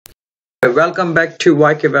Welcome back to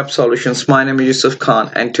YK Web Solutions. My name is Yusuf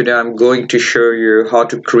Khan, and today I'm going to show you how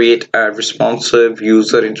to create a responsive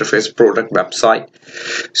user interface product website.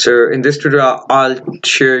 So in this tutorial, I'll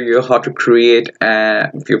show you how to create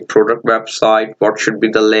your product website, what should be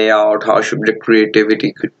the layout, how should the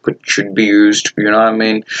creativity should be used, you know what I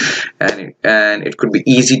mean, and it could be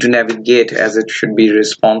easy to navigate as it should be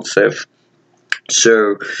responsive.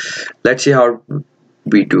 So let's see how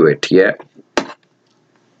we do it. Yeah.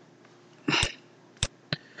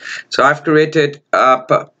 So I've created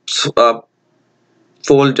a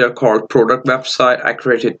folder called product website. I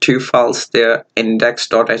created two files there,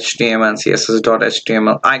 index.html and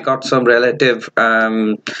css.html. I got some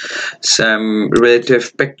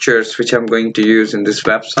relative pictures which I'm going to use in this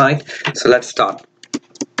website. So let's start.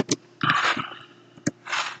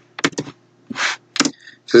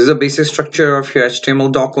 So this is the basic structure of your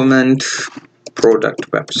HTML document. Product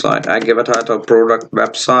website. I give a title product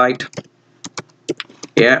website.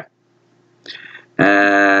 Yeah.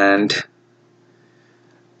 And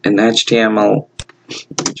in HTML,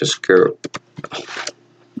 just go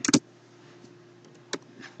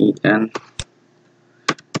en.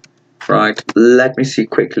 Right, let me see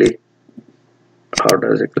quickly how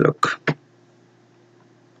does it look.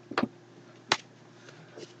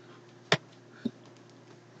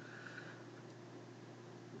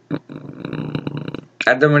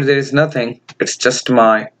 At the moment there is nothing, it's just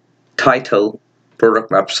my title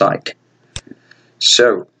product website.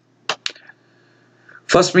 So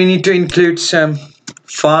first we need to include some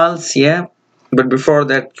files, yeah, but before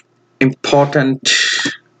that, important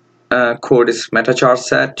code is metachar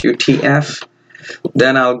set UTF.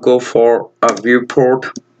 Then I'll go for a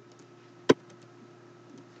viewport.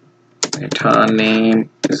 Meta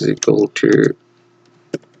name is equal to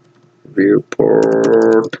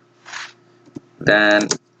viewport. Then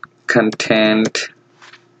content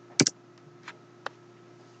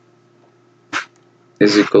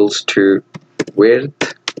is equals to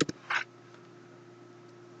width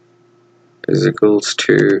is equals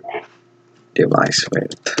to device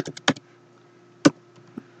width,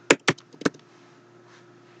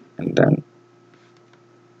 and then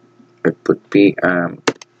it would be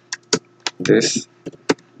this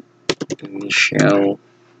initial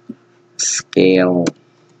scale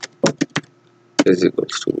is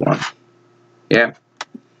equals to 1. Yeah.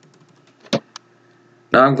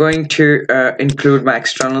 Now I'm going to include my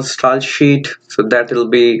external style sheet, so that will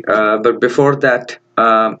be but before that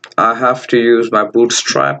I have to use my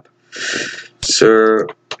bootstrap. So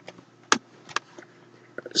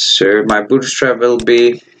my bootstrap will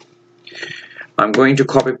be, I'm going to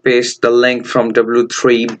copy paste the link from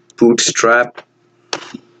W3 bootstrap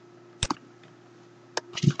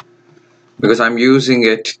because I'm using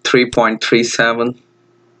it 3.37.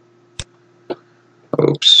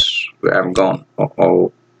 Oops, where I'm gone.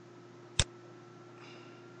 Uh-oh.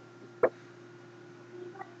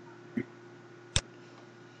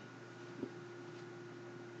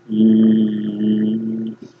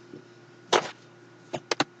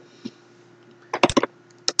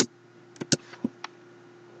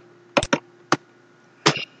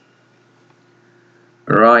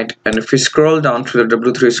 Right, and if we scroll down to the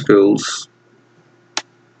W3 schools,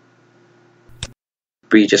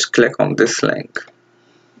 we just click on this link.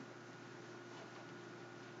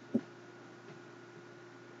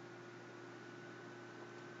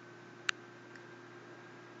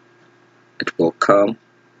 It will come.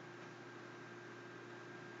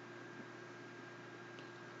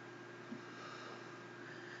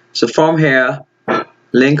 So from here,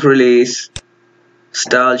 link release,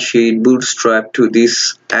 style sheet, bootstrap to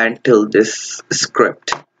this until this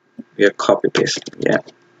script. We are copy pasting, yeah.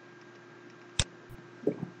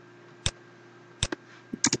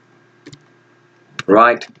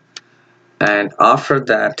 Right, and after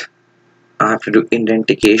that I have to do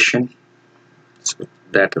indentation, so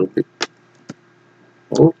that will be,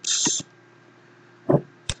 oops,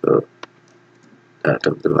 so that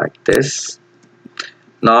will be like this.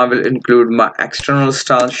 Now I will include my external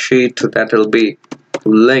style sheet, so that will be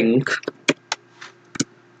link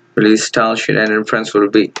release style sheet, and reference will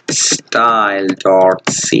be style.css.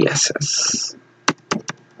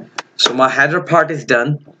 So my header part is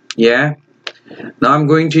done, yeah. Now I'm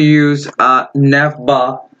going to use a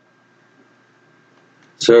navbar.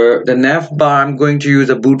 So the navbar, I'm going to use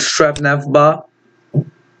a bootstrap navbar.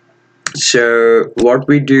 So what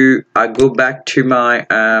we do, I go back to my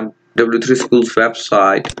W3 Schools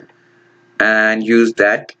website and use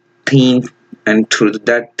that theme, and through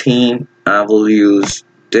that theme I will use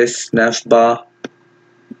this navbar.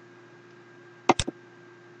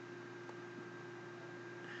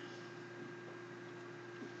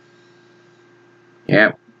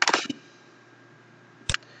 Yeah.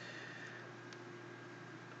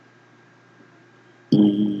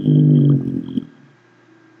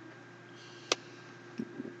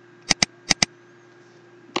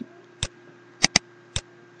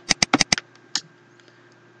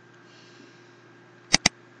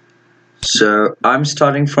 So I'm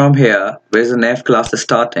starting from here, where the nav class is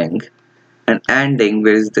starting, and ending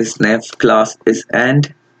where this nav class is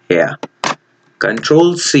end here.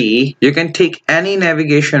 Control C. You can take any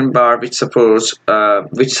navigation bar which supports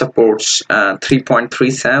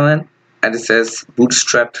 3.37, and it says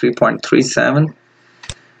Bootstrap 3.37,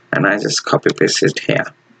 and I just copy paste it here.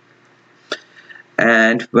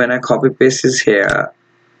 And when I copy paste this here,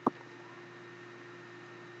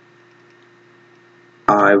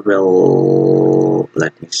 I will,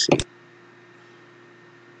 let me see,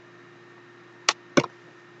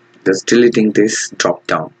 just deleting this drop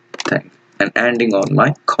down thing and ending on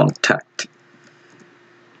my contact,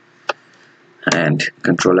 and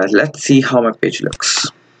Control S. Let's see how my page looks.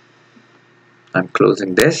 I'm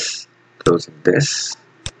closing this,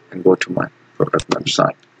 and go to my product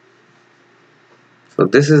website. So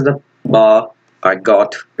this is the bar I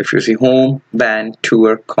got. If you see home, band,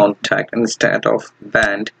 tour, contact, instead of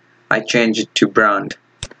band I change it to brand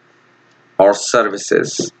or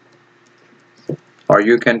services, or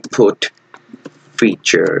you can put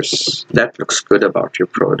features. That looks good about your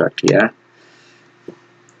product. Yeah,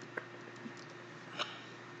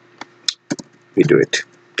 we do it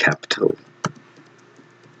capital.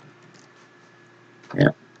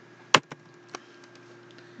 Yeah,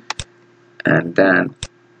 and then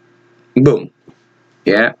boom.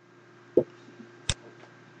 Yeah,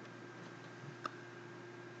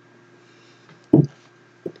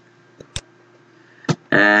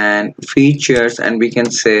 and features, and we can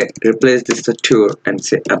say replace this to tour and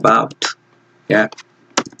say about. Yeah,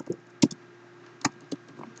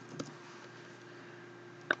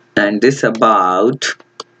 and this about,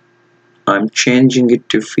 I'm changing it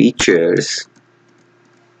to features.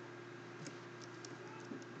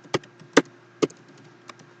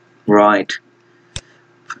 Right,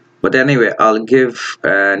 but anyway, I'll give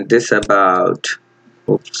this about,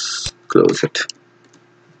 oops, close it,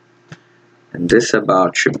 and this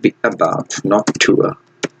about should be about, not tour.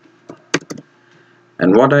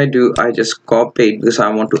 And what I do, I just copy it because I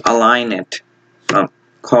want to align it. So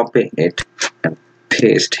copy it and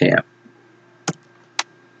paste here,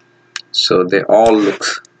 so they all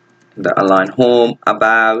look the align. Home,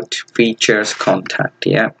 about, features, contact.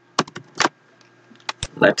 Yeah,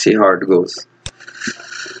 let's see how it goes.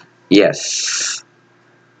 Yes.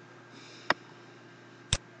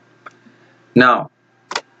 Now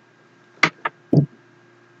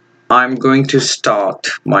I'm going to start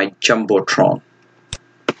my Jumbotron,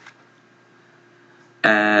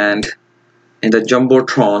 and in the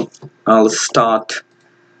Jumbotron I'll start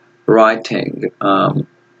writing my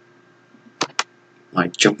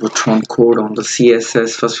Jumbotron code on the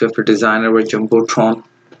CSS. First we have to design our Jumbotron.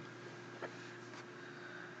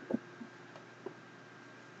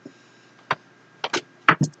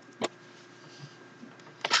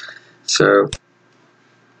 So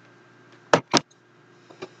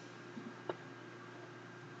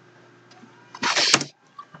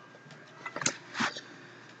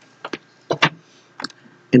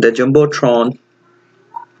in the Jumbotron,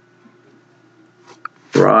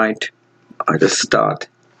 right, I just start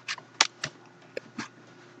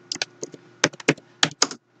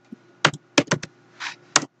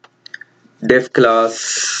dev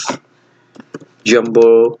class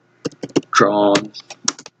Jumbotron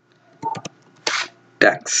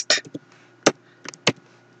text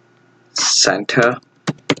center,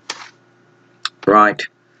 right,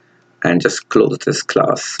 and just close this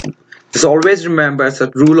class. Just always remember, as a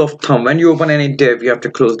rule of thumb, when you open any div, you have to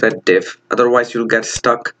close that div, otherwise you'll get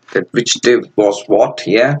stuck at which div was what.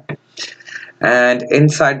 Yeah, and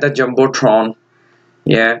inside the Jumbotron,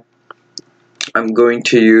 yeah, I'm going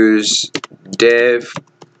to use dev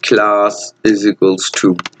class is equals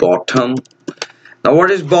to bottom. Now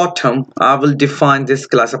what is bottom? I will define this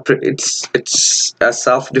class. It's a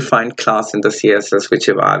self-defined class in the CSS, which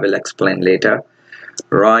I will explain later,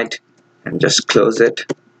 right, and just close it.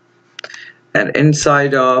 And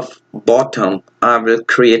inside of bottom I will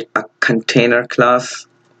create a container class,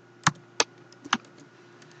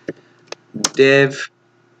 dev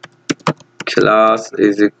class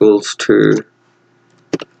is equals to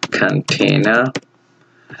container,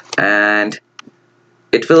 and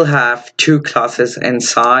it will have two classes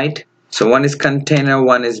inside. So one is container,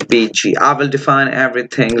 one is BG. I will define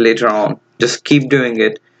everything later on, just keep doing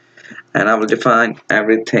it, and I will define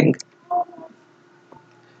everything.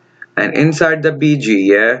 and inside the BG,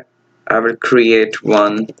 yeah, I will create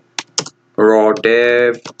one raw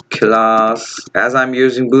dev class. As I'm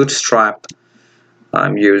using Bootstrap,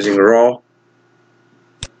 I'm using raw.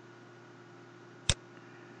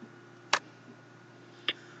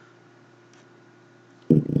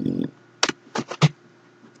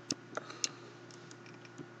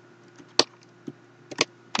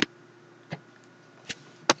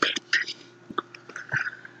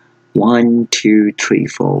 One, two, three,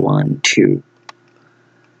 four, 1, 2.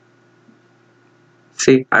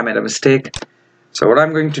 See, I made a mistake. So what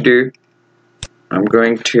I'm going to do, I'm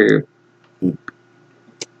going to,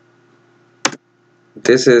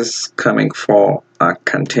 this is coming for a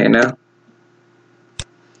container,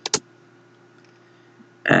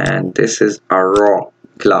 and this is a raw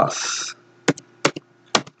class.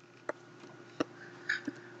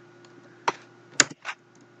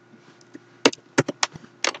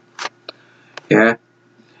 Yeah,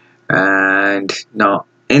 and now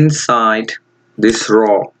inside this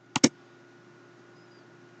raw,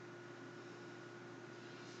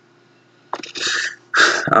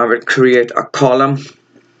 I will create a column,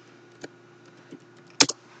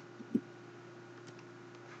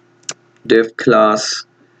 div class,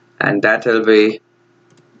 and that will be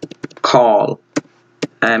call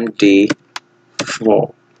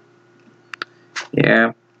md4.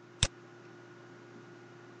 Yeah,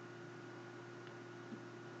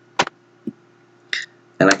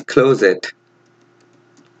 and I close it.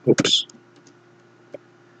 Oops.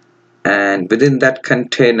 And within that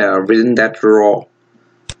container, within that raw,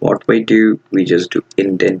 what we do, we just do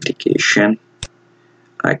indentation.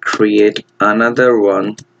 I create another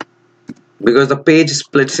one because the page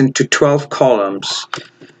splits into 12 columns,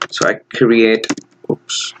 so I create,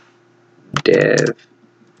 oops, dev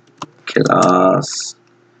class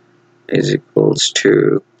is equals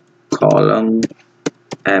to column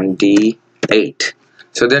md8.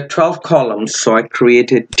 So there are 12 columns, so I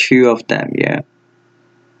created 2 of them. Yeah,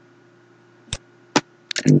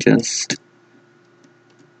 and just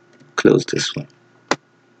close this one.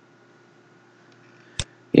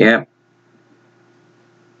 Yeah,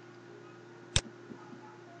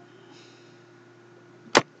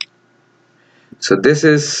 so this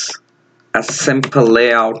is a simple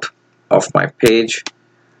layout of my page.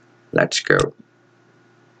 Let's go.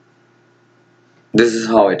 This is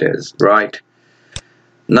how it is, right?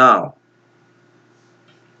 Now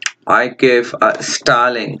I give a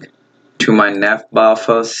styling to my navbar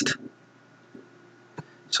first.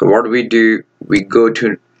 So what we do, we go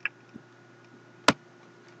to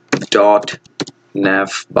dot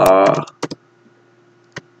navbar.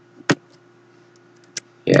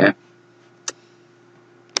 Yeah,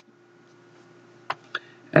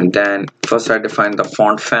 and then first I define the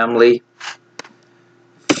font family.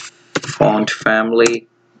 Font family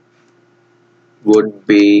would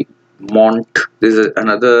be Mont. This is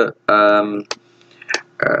another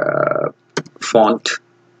font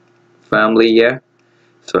family. Yeah,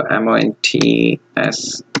 so MONTSE.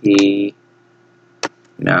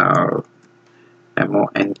 Now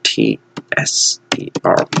MONTSER,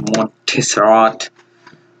 Montserrat,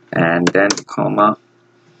 and then comma,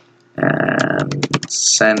 and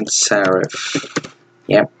sans serif.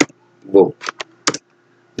 Yep, boom.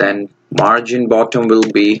 Then margin bottom will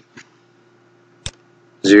be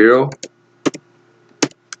 0.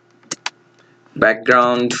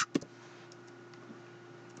 Background,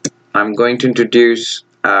 I'm going to introduce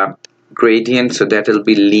a gradient, so that will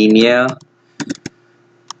be linear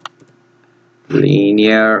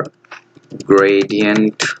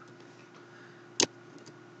gradient,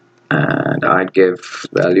 and I'd give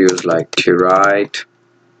values like to right.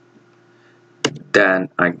 Then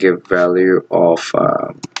I give value of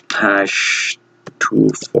hash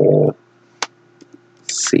 24C6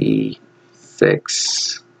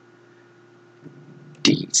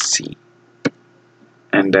 DC,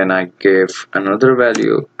 and then I give another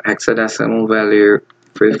value, hexadecimal value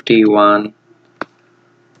 51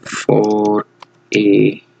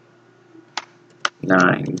 4A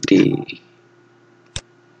 9D,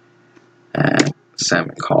 and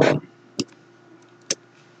semicolon.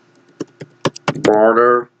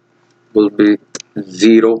 Border will be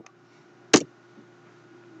 0.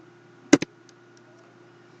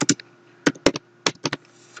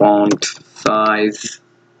 Font size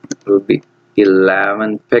will be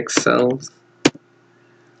 11 pixels,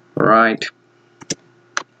 right?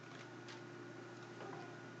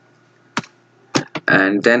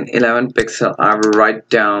 And then 11 pixel, I will write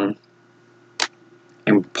down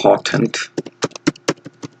important.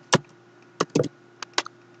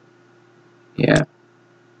 Yeah,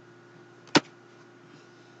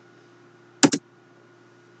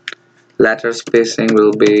 letter spacing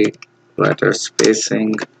will be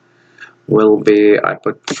I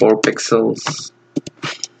put 4 pixels,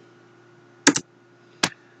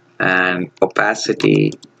 and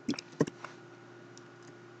opacity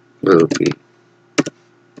will be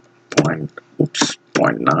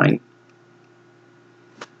 0.9,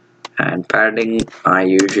 and padding I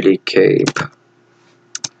usually keep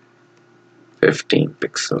 15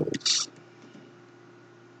 pixels.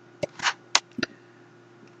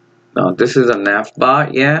 Now this is a nav bar.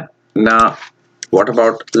 Yeah, now what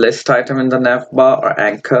about list item in the nav bar or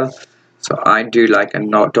anchor? So I do like a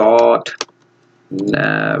dot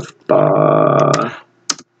nav bar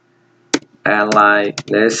ally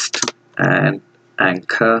list and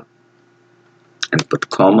anchor and put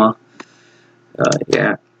comma.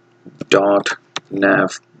 Yeah, dot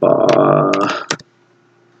nav bar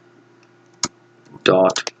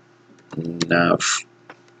dot nav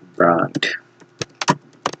brand,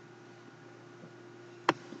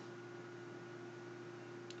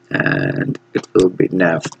 and it will be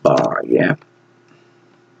nav bar. Yeah,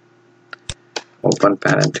 open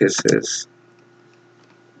parenthesis,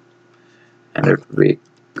 and it will be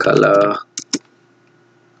color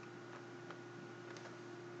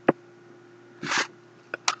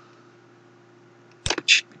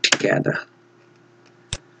together.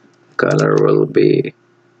 Color will be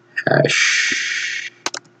hash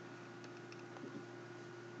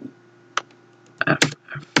f.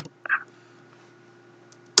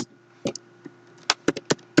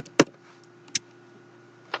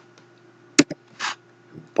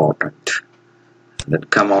 Important. Then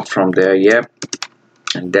come out from there. Yep,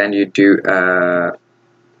 and then you do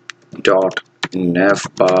dot nav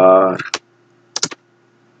bar.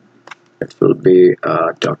 It will be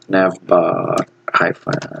dot nav bar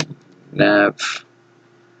hyphen nav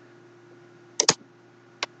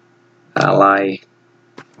ally.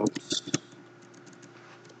 Oops.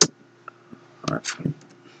 Hyphen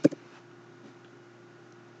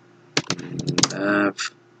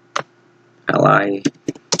nav ally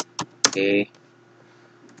a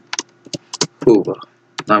Hoover.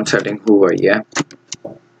 Now I'm setting Hoover. Yeah.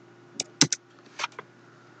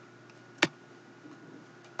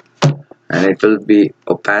 And it will be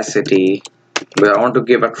opacity, but I want to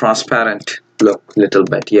give a transparent look little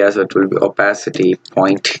bit. Yes, it will be opacity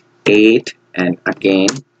 0.8, and again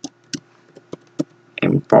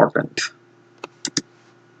important.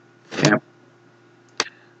 Yeah,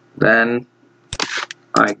 then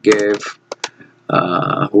I give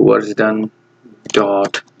Hoover's done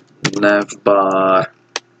dot nav bar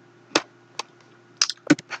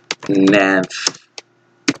nav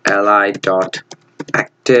ally dot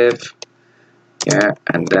active. Yeah,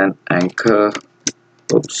 and then anchor,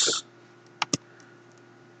 oops,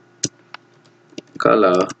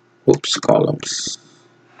 color, oops, columns,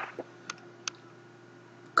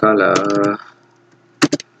 color,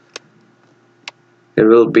 it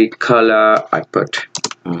will be color, I put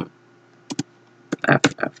F,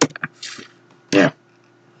 yeah,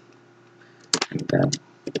 and then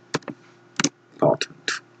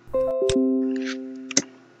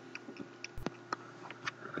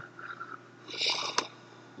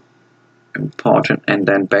important, and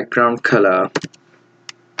then background color,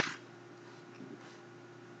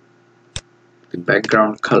 the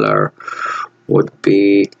background color would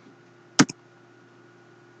be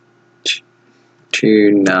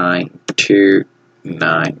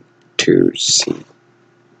 29292C.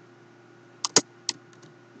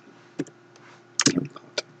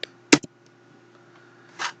 Important.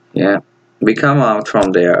 Yeah, we come out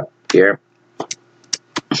from there here,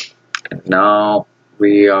 and now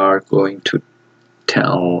we are going to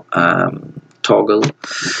tell toggle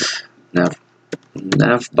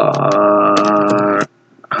navbar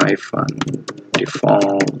hyphen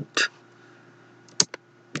default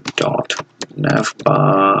dot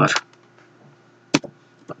navbar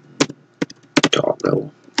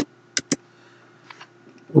toggle,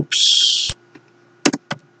 oops,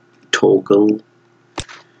 toggle.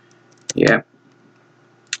 Yeah,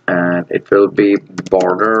 and it will be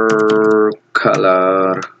border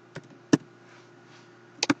color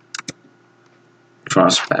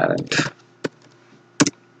transparent.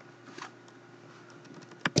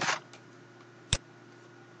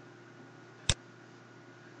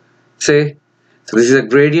 See, so this is a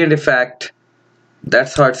gradient effect.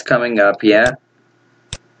 That's how it's coming up. Yeah,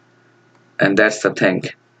 and that's the thing,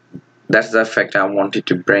 that's the effect I wanted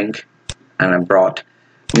to bring, and I brought.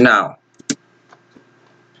 Now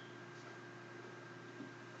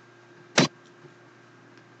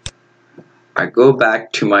I go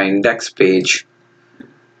back to my index page,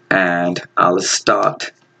 and I'll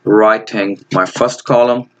start writing my first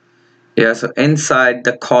column, Yeah, so inside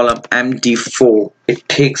the column MD4 it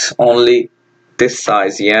takes only this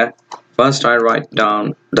size. Yeah, first I write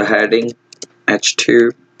down the heading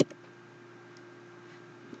H2.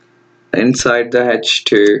 Inside the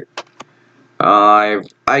H2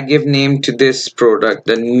 I give name to this product,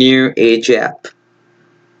 the new age app.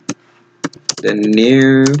 The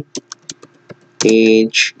new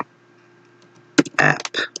age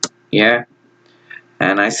app. Yeah,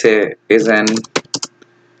 and I say is an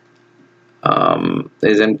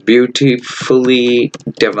beautifully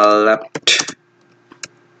developed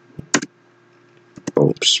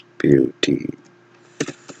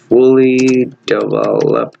fully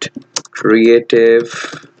developed creative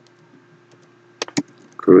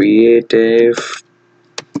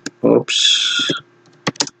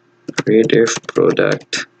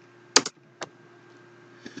product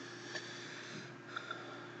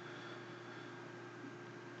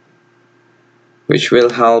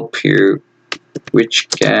which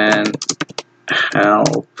can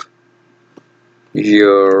help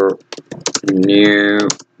your new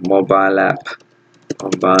mobile app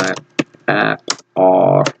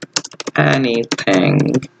or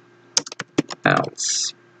anything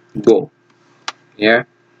else. Boom. Yeah,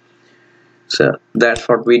 so that's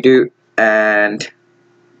what we do, and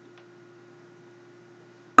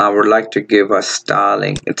I would like to give a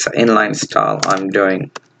styling. It's an inline style. I'm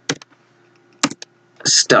doing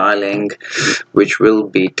styling which will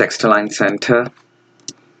be text align center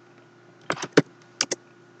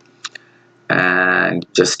and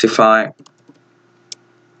justify.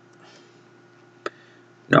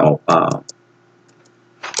 No,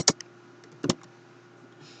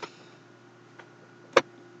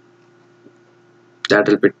 that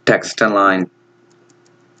will be text align,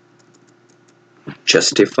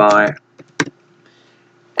 justify,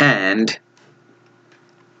 and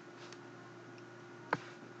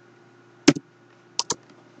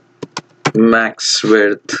max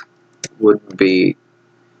width would be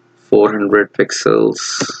 400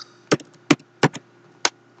 pixels.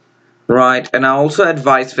 Right, and I also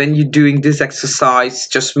advise when you're doing this exercise,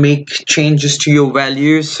 just make changes to your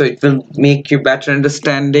values so it will make you better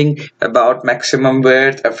understanding about maximum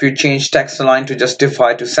width. If you change text align to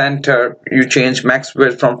justify to center, you change max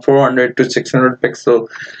width from 400 to 600 pixel.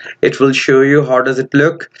 It will show you how does it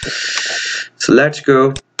look. So let's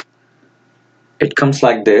go. It comes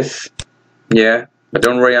like this. Yeah, but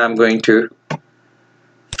don't worry, I'm going to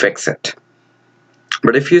fix it.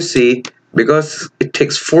 But if you see, because it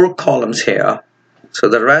takes 4 columns here, so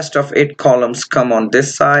the rest of 8 columns come on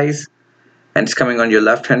this side and it's coming on your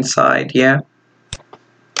left hand side. Yeah,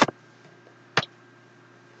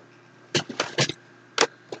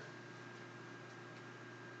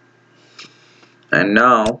 and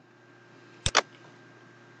now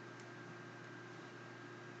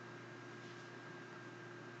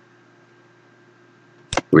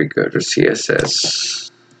we go to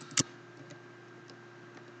CSS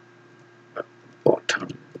bottom.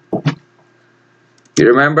 You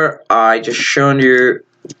remember I just shown you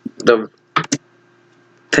the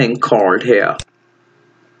thing called here.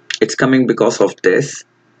 It's coming because of this.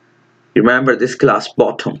 Remember this class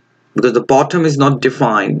bottom, because the bottom is not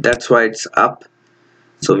defined, that's why it's up.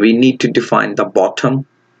 So we need to define the bottom,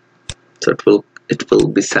 so it will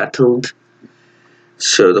be settled.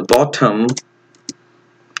 So the bottom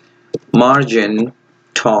margin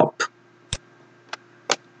top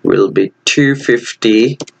will be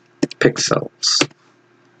 250 pixels.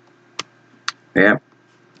 Yeah,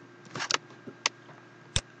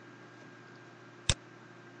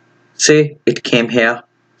 see, it came here,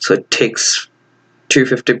 so it takes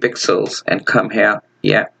 250 pixels and come here.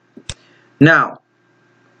 Yeah, now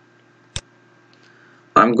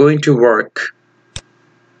I'm going to work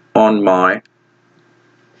on my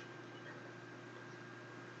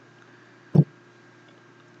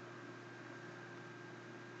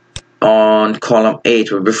column 8,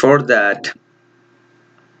 but before that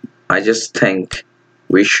I just think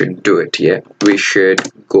we should do it. Yeah, we should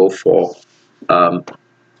go for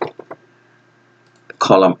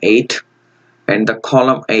column 8, and the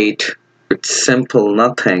column 8, it's simple,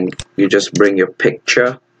 nothing. You just bring your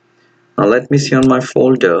picture. Now let me see on my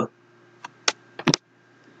folder.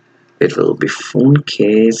 It will be phone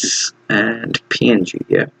case and PNG.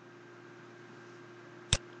 Yeah,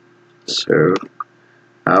 so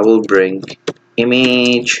I will bring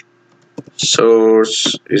image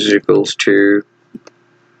source is equals to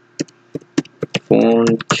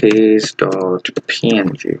phone case dot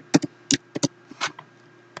png.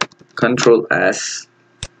 Control S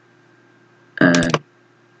and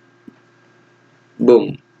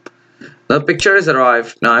boom, the picture is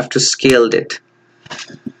arrived. Now I have to scale it.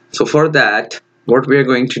 So So for that, what we are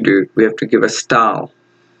going to do, we have to give a style.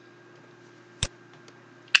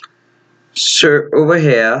 So over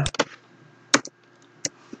here,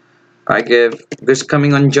 I give this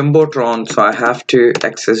coming on Jumbotron, so I have to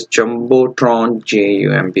access Jumbotron,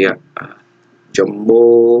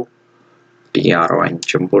 Jumbo TRON,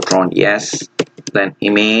 Jumbotron, yes. Then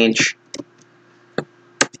image,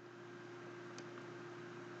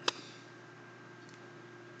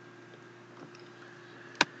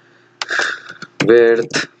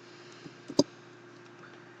 width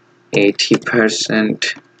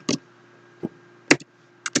 80%,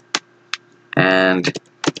 and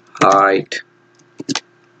height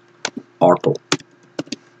auto.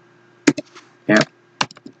 Yeah.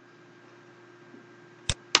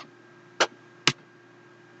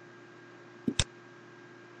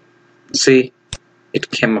 See, it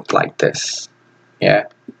came up like this. Yeah.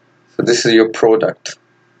 So this is your product.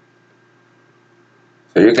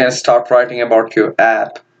 So you can start writing about your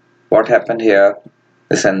app, what happened here,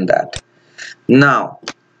 this and that. Now,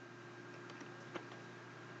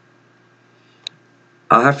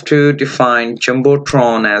 I have to define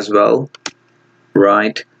Jumbotron as well,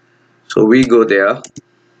 right? So we go there.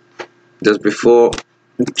 Just before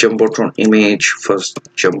Jumbotron image, first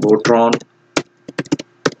Jumbotron.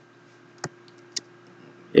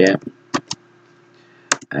 Yeah.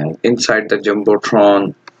 And inside the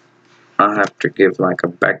Jumbotron, I have to give like a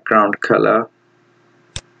background color.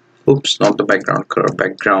 Oops, not the background color,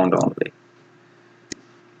 background only.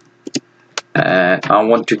 And I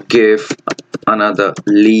want to give another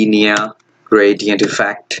linear gradient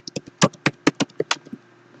effect.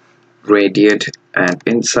 Gradient, and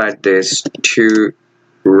inside this to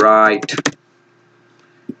right.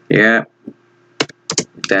 Yeah.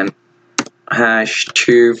 Then hash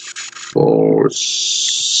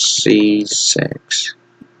 24C6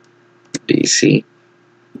 DC.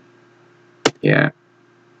 Yeah.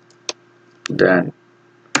 Then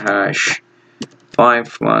hash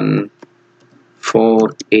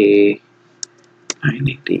 514A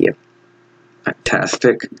 980. Yep.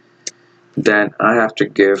 Fantastic. Then I have to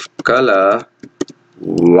give color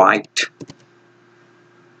white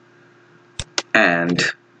and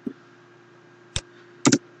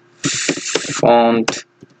font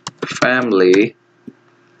family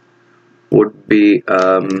would be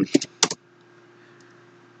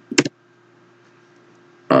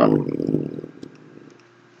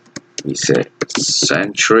we say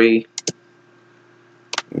Century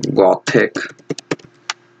Gothic.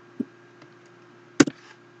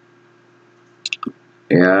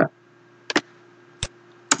 Yeah.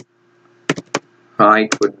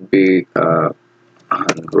 Height would be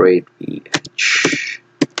 100 VH,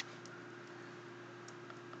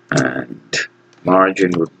 and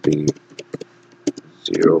margin would be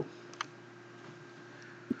 0.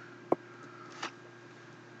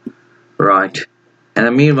 Right.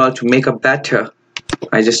 And meanwhile, to make it better,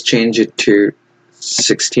 I just change it to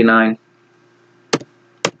 69.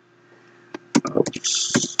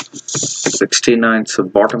 Oops. 69, so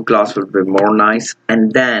bottom class will be more nice.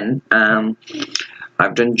 And then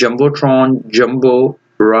I've done Jumbotron, Jumbo,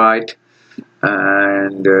 right,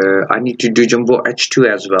 and I need to do Jumbo H2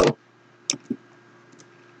 as well.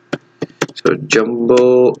 So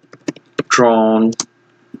Jumbotron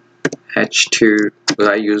H2,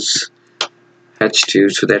 I use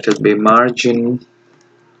H2, so that will be margin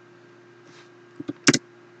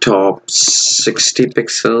top 60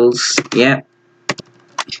 pixels. Yeah.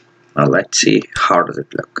 Now let's see how does it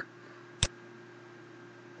look.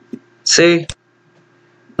 See,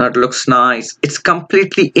 that looks nice. It's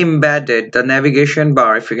completely embedded. The navigation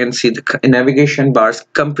bar, if you can see, the navigation bar is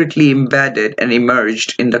completely embedded and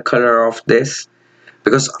emerged in the color of this,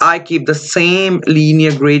 because I keep the same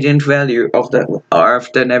linear gradient value of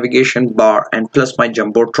the navigation bar and plus my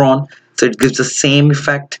Jumbotron, so it gives the same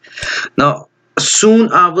effect. Now soon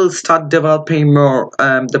I will start developing more.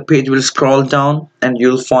 The page will scroll down and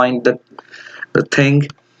you'll find the thing.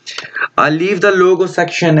 I'll leave the logo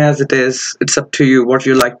section as it is. It's up to you what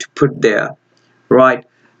you like to put there. Right,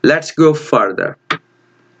 let's go further.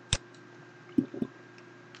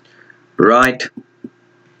 Right,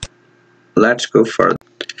 let's go further.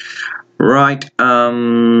 Right,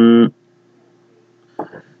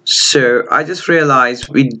 so I just realized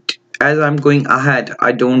as I'm going ahead,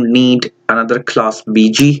 I don't need another class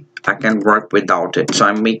BG. I can work without it, so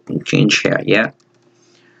I'm making change here. Yeah,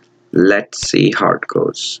 let's see how it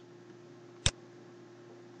goes.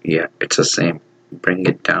 Yeah, it's the same. Bring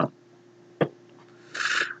it down.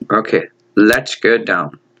 Okay, let's go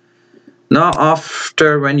down. Now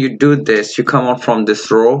after when you do this, you come out from this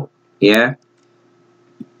row. Yeah,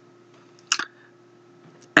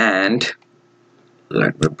 and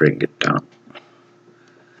let me bring it down,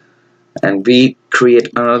 and we create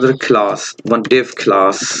another class, one div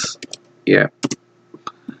class, yeah,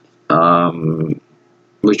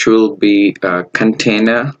 which will be a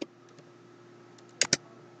container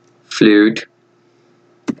fluid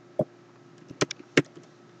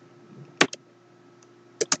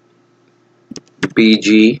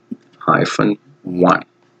bg-1.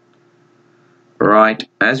 Right,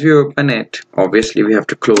 as we open it, obviously we have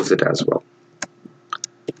to close it as well.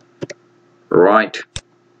 Right,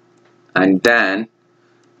 and then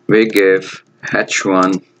we give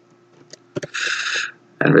h1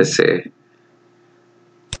 and we say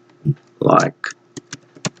like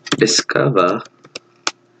discover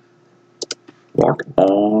what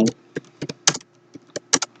all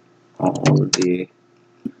the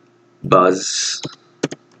buzz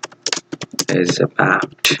is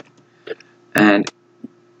about. And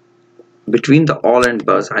between the all and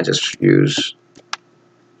buzz, I just use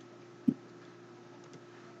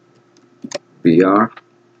br,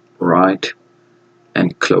 right,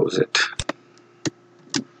 and close it.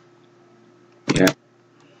 Yeah,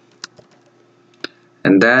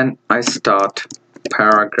 and then I start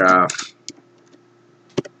paragraph.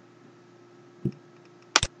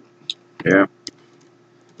 Yeah,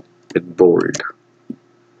 with bold,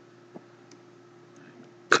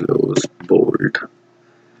 close bold,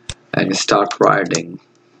 and start writing.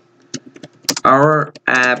 Our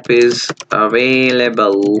app is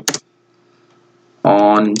available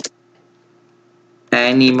on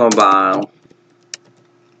any mobile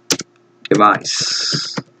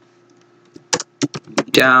device.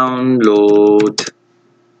 Download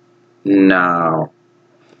now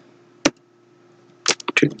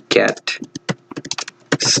to get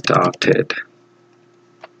started.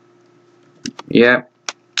 Yeah,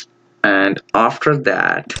 and after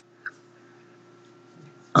that,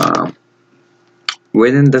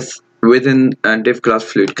 within a div class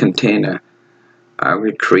fluid container, I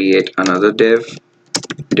will create another div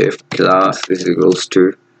class is equals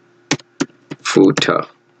to footer,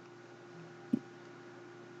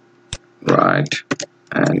 right,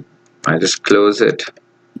 and I just close it,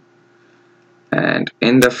 and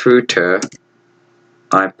in the footer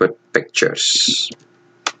I put pictures,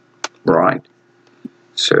 right,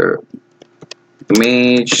 so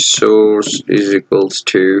image source is equals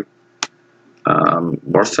to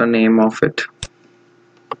what's the name of it,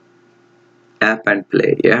 app and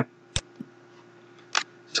play, yeah,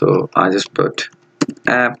 so I just put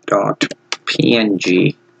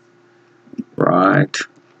app.png, right,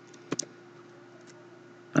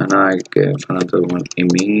 and I give another one,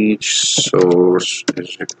 image source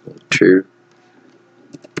is equal to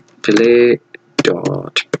play.png,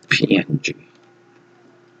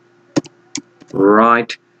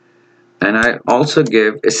 right, and I also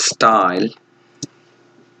give a style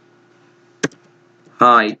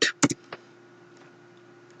height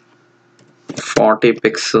 40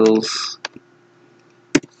 pixels,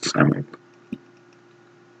 and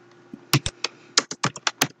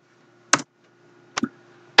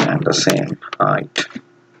the same height.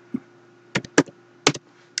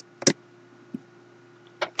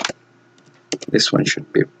 This one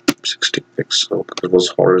should be 60 pixels because it was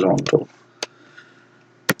horizontal.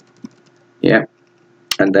 Yeah,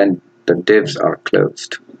 and then the divs are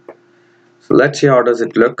closed. So let's see how does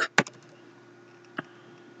it look.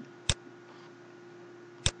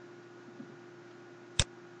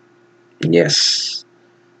 Yes,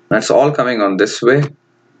 that's all coming on this way.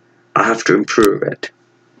 I have to improve it.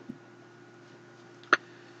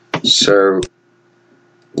 So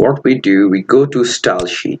what we do, we go to style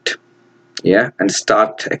sheet, yeah, and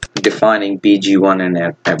start defining bg1 and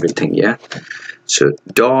everything, yeah. So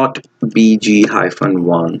dot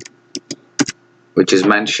bg-1, which is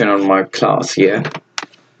mentioned on my class, yeah,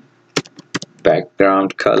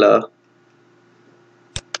 background color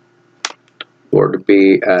would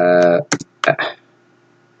be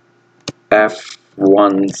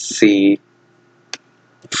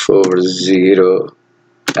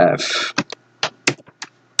F1C40F,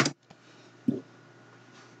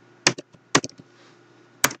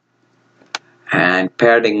 and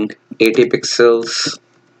padding 80 pixels,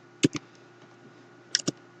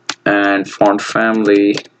 and font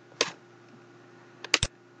family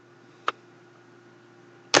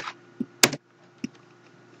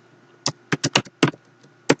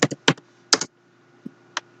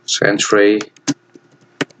Century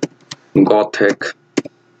Gothic,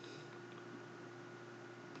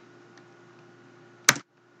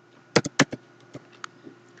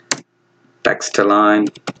 text align,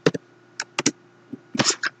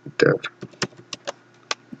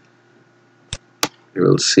 you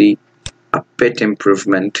will see a bit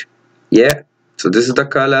improvement. Yeah, so this is the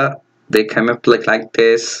color. They come up like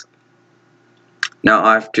this. Now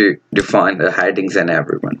I have to define the headings and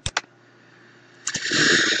everyone.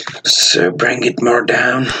 So bring it more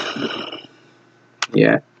down.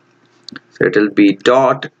 Yeah, so it'll be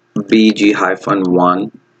dot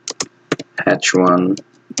bg-1 h1,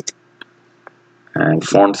 and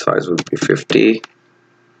font size will be 50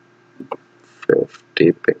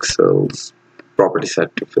 pixels, property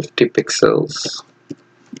set to 50 pixels,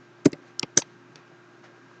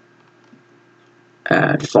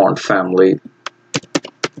 and font family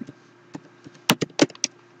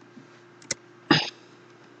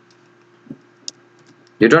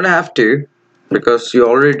you don't have to, because you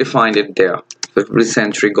already defined it there. So it will be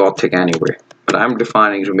Century Gothic anyway, but I'm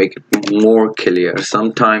defining to make it more clear.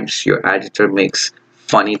 Sometimes your editor makes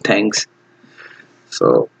funny things,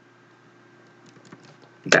 so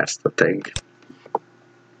that's the thing.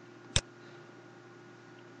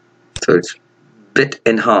 So it's bit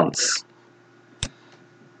enhanced.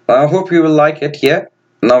 I hope you will like it. Yeah,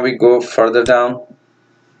 now we go further down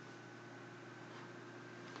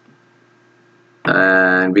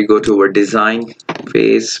and we go to our design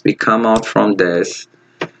phase. We come out from this,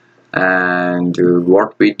 and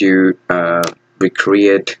what we do, we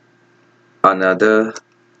create another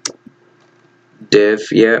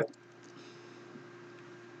div. Yeah,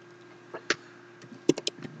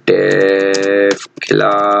 div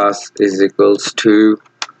class is equals to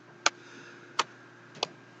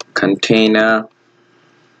container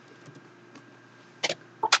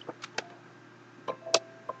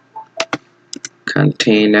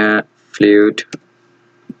fluid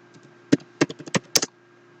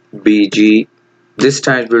bg. This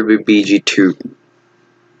time it will be bg2.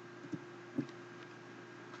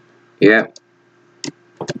 Yeah,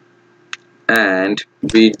 and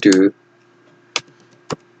we do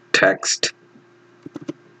text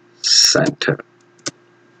center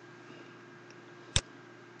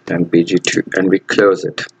and bg2, and we close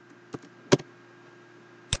it.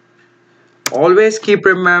 Always keep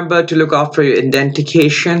remember to look after your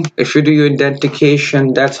indentation. If you do your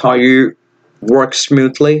indentation, that's how you work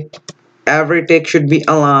smoothly. Every text should be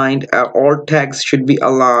aligned, all tags should be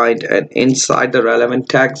aligned, and inside the relevant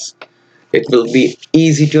tags it will be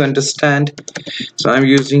easy to understand. So I'm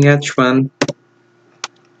using h1.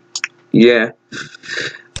 Yeah,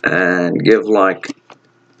 and give like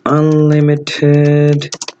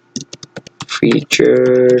unlimited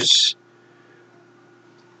features,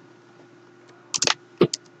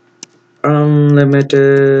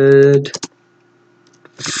 unlimited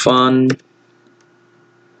fun,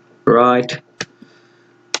 right?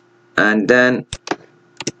 And then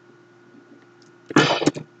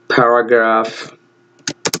paragraph,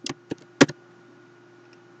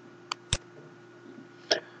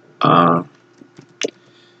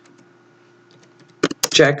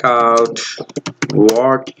 check out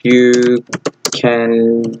what you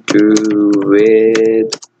can do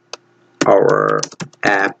with our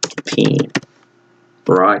app theme,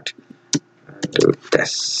 right? And do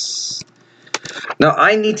this. Now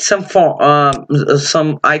I need some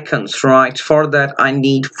icons, right? For that I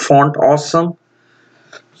need Font Awesome.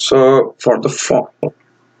 So for the font,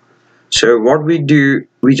 so what we do,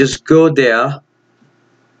 we just go there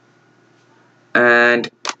and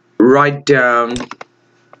write down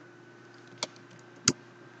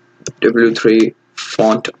W3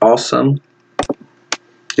 Font Awesome.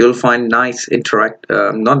 You'll find nice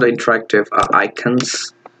not interactive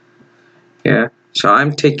icons. Yeah, so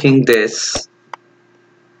I'm taking this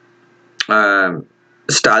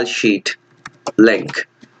style sheet link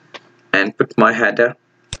and put my header.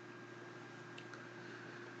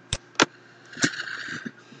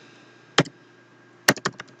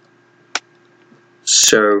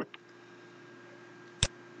 So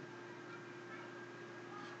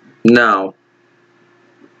now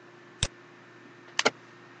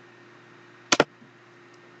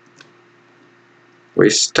we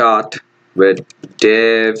start with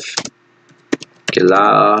div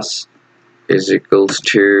class is equals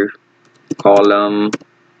to column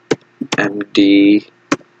md4.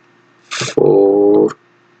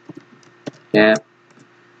 Yeah,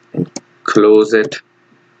 and close it.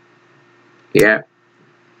 Yeah,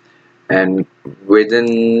 and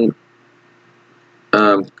within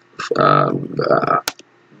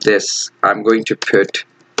this I'm going to put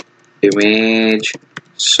image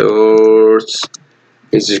source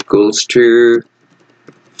is equals to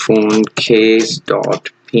phone case dot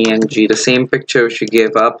png, the same picture which we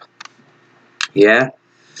gave up. Yeah,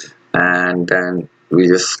 and then we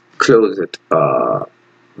just close it.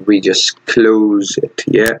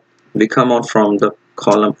 Yeah, we come out from the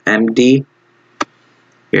column MD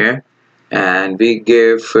here, and we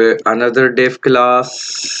give another div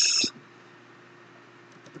class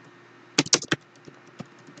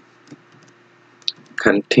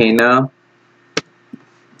container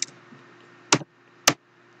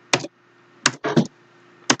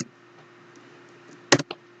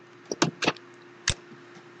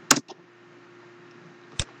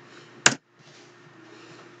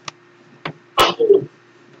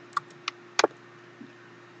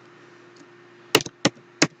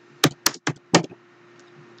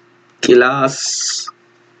class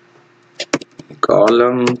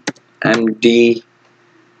column MD8,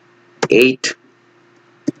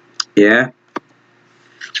 yeah,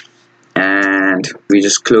 and we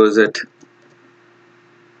just close it.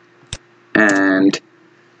 And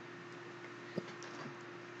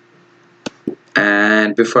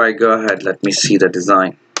before I go ahead, let me see the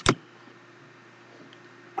design.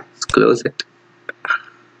 Let's close it.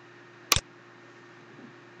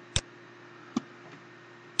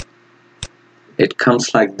 It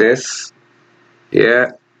comes like this,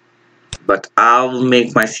 yeah, but I'll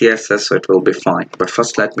make my CSS so it will be fine. But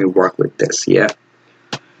first let me work with this, yeah.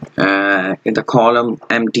 In the column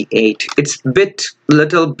MD8, it's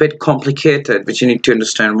little bit complicated, which you need to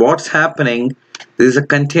understand what's happening. There is a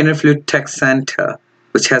container fluid text center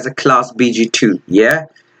which has a class BG2, yeah.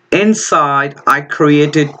 Inside I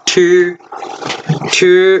created two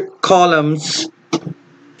columns,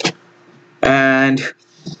 and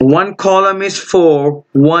one column is 4,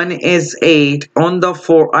 one is 8. On the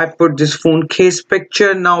 4 I put this phone case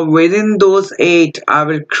picture. Now within those 8 I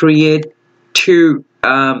will create two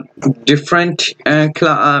different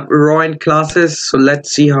row and classes. So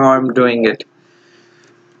let's see how I'm doing it.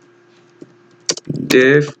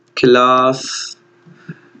 Div class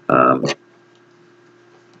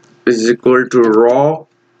is equal to raw,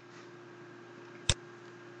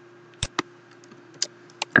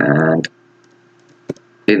 and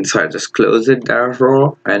inside just close it, that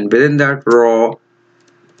row, and within that row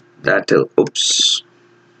that'll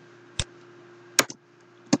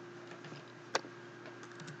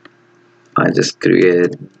I just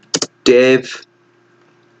create div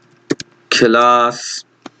class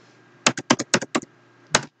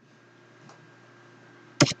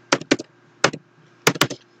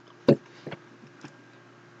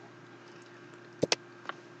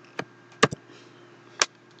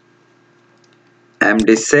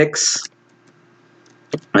MD6,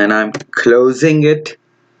 and I'm closing it,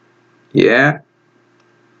 yeah,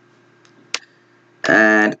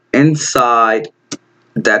 and inside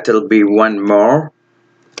that'll be one more,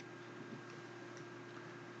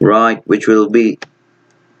 right, which will be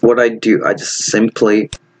what I do. I just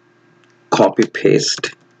simply copy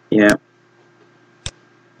paste, yeah.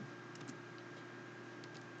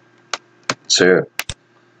 So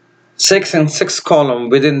 6 and 6 column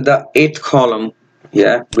within the 8th column,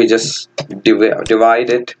 yeah, we just divide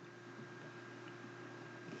it.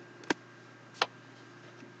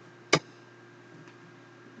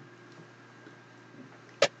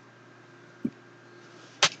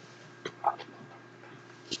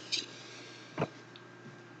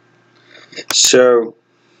 So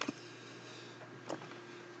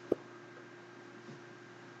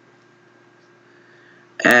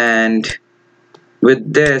and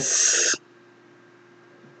with this,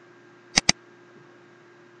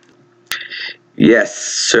 yes,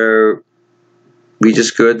 so we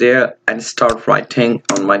just go there and start writing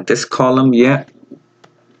on this column, yeah.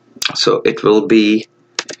 So it will be,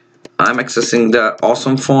 I'm accessing the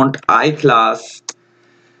awesome font I class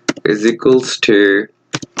is equals to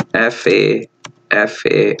fa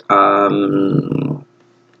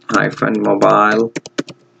hyphen mobile,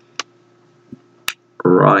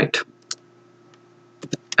 right,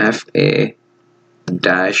 fa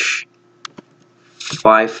dash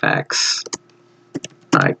 5x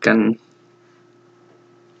icon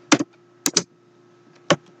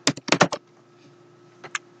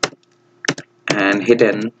and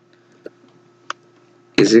hidden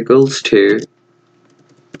is equals to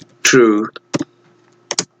true.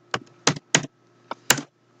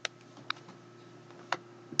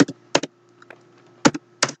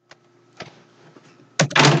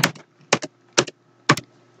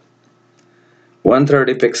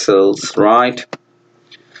 (130 pixels), right,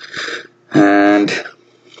 and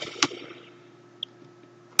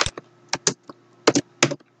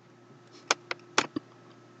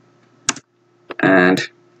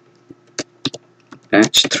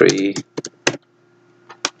h3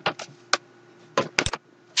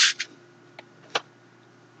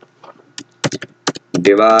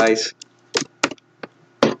 device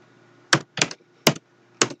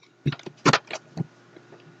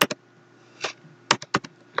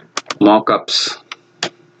mockups,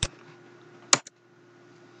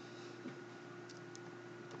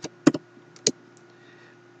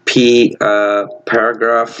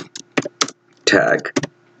 paragraph tag,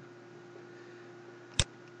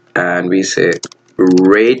 and we say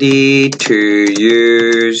ready to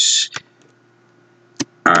use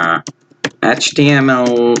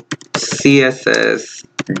HTML, CSS,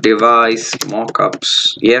 device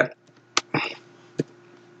mockups. Yeah,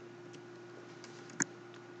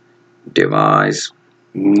 device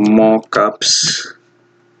mockups.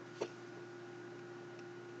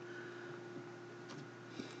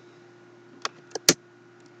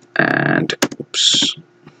 And oops,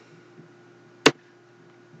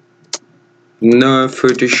 no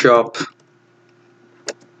Photoshop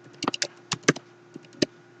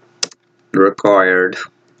required.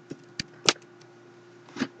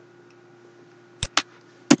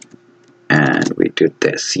 And we do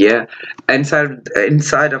this. Yeah,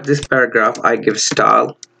 inside of this paragraph I give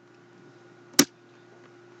style,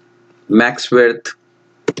 max width,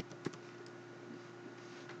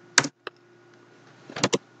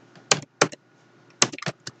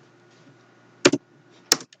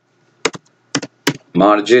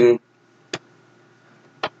 margin,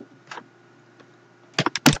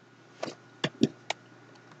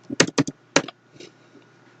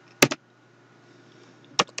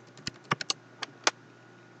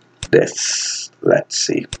 this, let's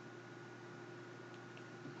see.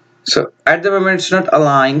 So at the moment it's not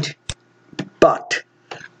aligned, but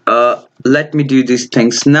let me do these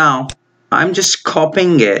things now. I'm just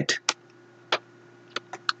copying it,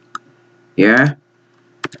 yeah,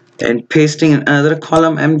 and pasting in another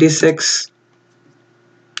column, MD6,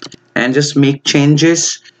 and just make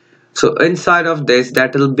changes. So inside of this,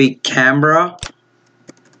 that will be camera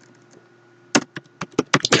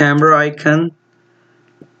icon.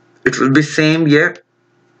 It will be same, yeah.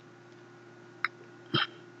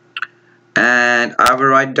 And I will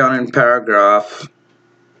write down in paragraph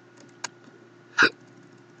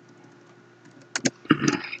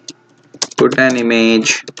put an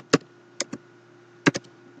image,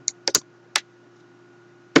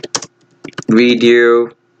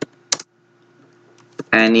 video,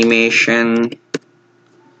 animation,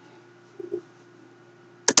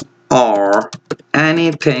 or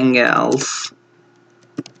anything else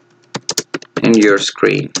in your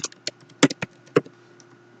screen.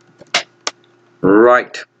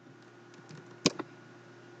 Right,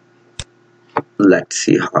 let's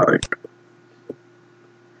see how it,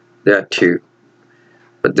 there are two,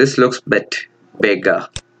 but this looks a bit bigger,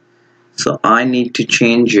 so I need to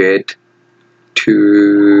change it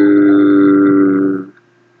to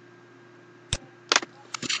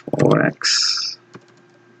 4x.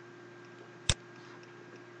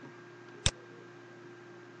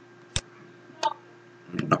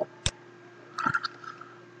 No.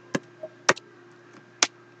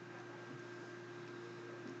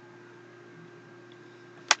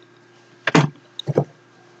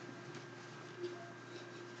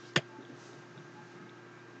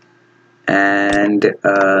 And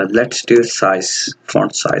let's do size,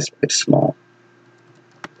 font size a bit small.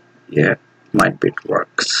 Yeah, might be it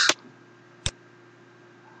works.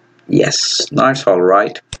 Yes, now it's all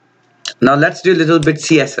right. Now let's do a little bit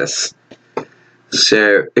CSS,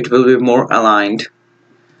 so it will be more aligned.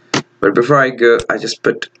 But before I go, I just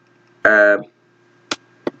put BR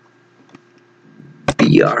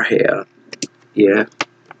here, yeah,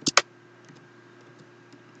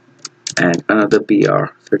 and another BR,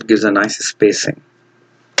 so it gives a nice spacing.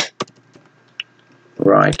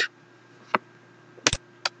 Right.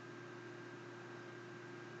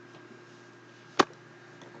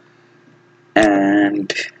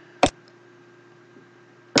 And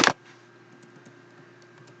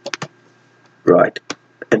right,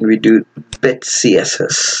 and we do bit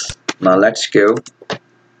CSS. Now let's go,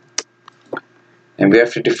 and we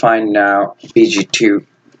have to define now bg2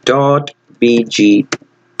 dot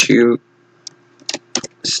bg2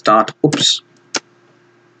 start, oops,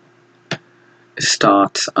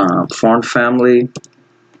 start font family.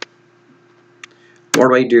 What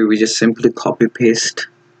do I do? We just simply copy paste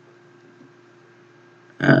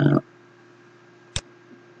and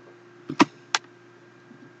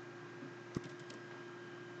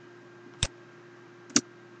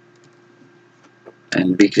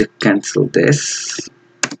we can cancel this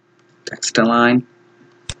text align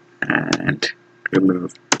and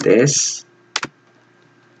remove this,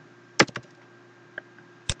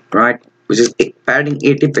 right, which is adding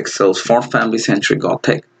 80 pixels, font family Century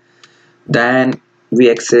Gothic. Then we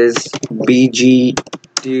access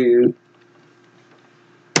bg2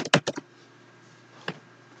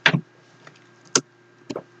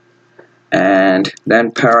 and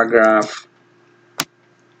then paragraph,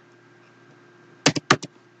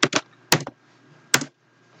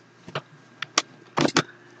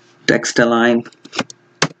 text align,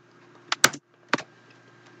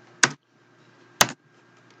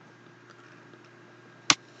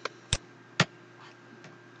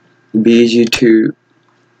 bg2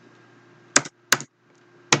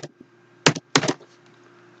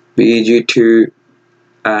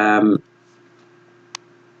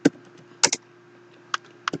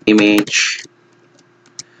 image.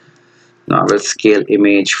 Now we'll scale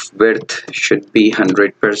image, width should be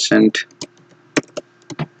 100%.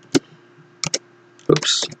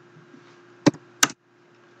 Oops.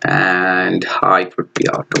 And height would be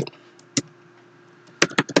auto.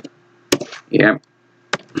 Yeah.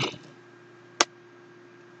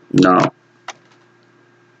 Now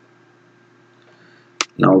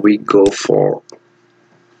we go for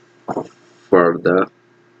the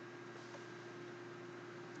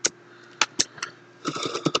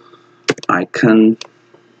icon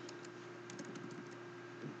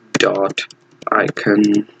dot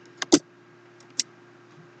icon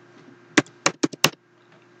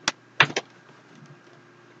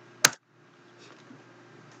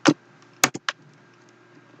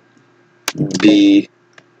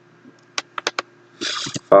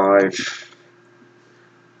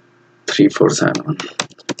B5347.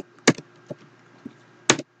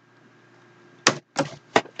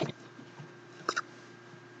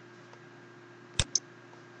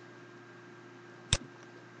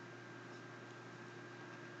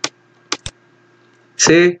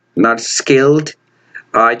 See, not scaled.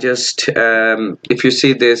 I just if you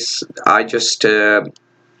see this, I just give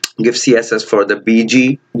CSS for the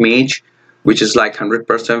BG image, which is like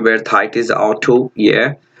 100%, where height is auto.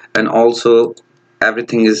 Yeah, and also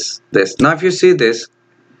everything is this. Now if you see this,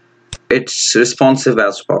 it's responsive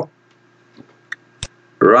as well.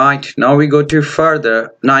 Right, now we go to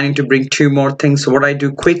further. Now I need to bring two more things. So what I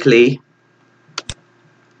do quickly,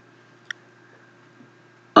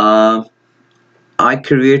 I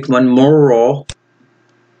create one more row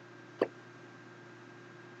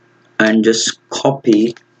and just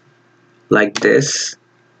copy like this,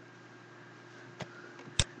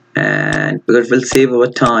 and because we'll save our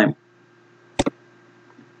time,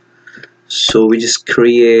 so we just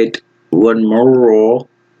create one more row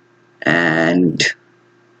and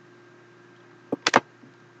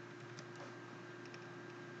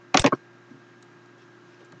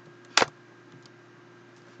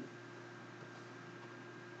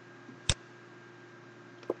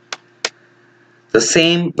the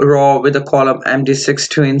same row with the column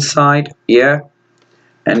MD62 inside. Yeah,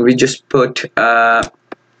 and we just put BR.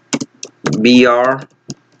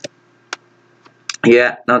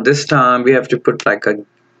 Yeah, now this time we have to put like a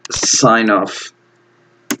sign of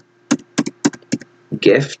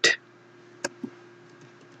gift,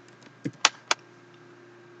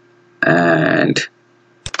 and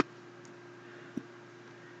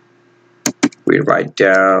we write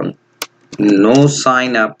down no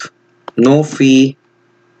sign up, no fee,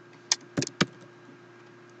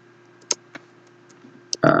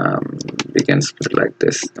 we can split like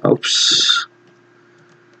this. Oops.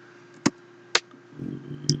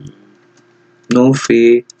 No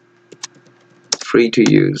fee, free to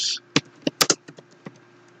use.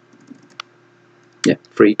 Yeah,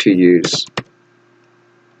 free to use.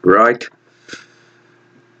 Right.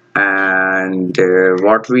 And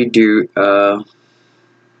what we do,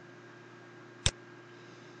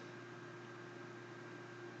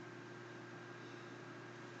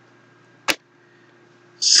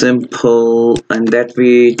 simple, and that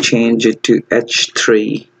we change it to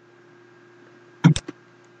H3.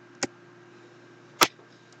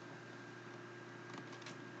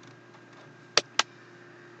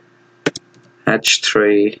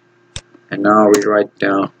 H3, and now we write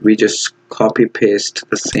down, we just copy paste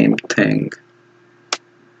the same thing.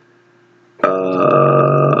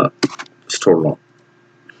 Store long,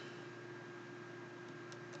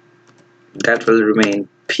 that will remain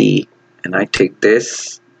P, and I take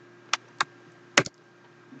this,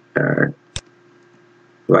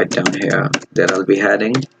 right down here, that I'll be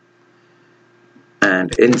heading,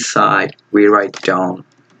 and inside we write down,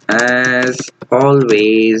 as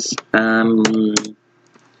always,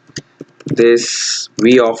 this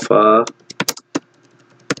we offer,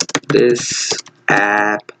 this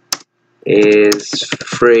app is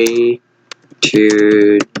free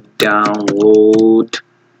to download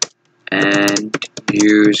and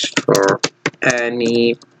use for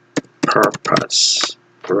any purpose.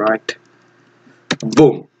 Right,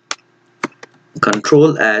 boom,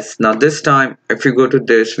 Control S. Now this time if you go to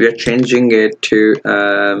this, we are changing it to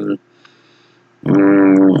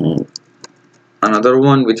Another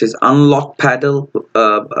one which is unlock paddle.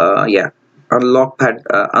 Yeah, unlock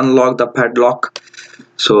the padlock.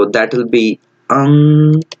 So that will be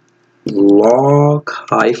unlock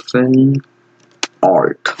hyphen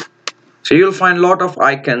alt. So you'll find a lot of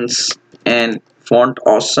icons and font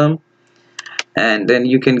awesome, and then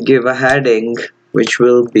you can give a heading which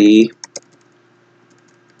will be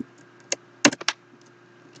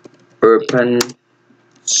open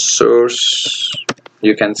source.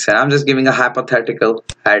 You can say, I'm just giving a hypothetical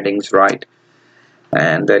headings, right?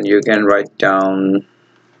 And then you can write down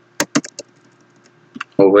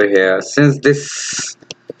over here, since this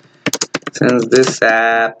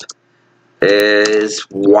app is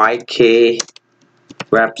YK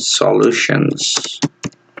Web Solutions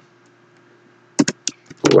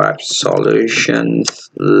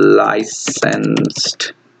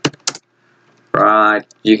licensed, right?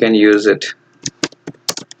 You can use it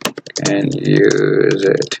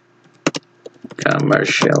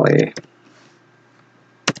commercially.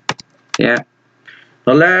 Yeah,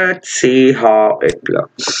 now let's see how it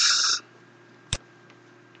looks.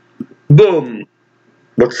 Boom,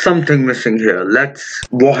 but something missing here.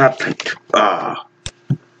 What happened?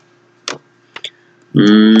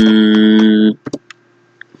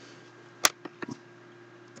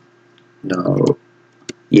 No,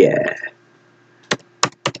 yeah,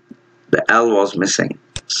 the L was missing,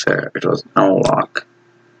 so it was unlock.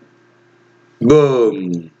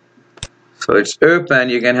 Boom. So it's open,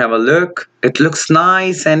 you can have a look. It looks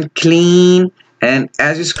nice and clean, and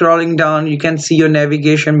as you're scrolling down you can see your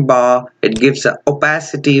navigation bar. It gives an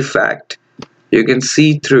opacity effect, you can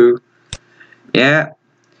see through. Yeah,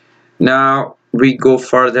 now we go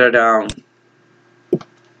further down,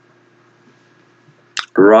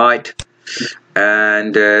 right,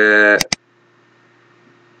 and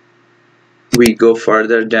we go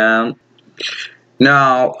further down.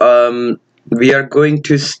 Now we are going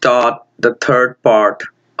to start the third part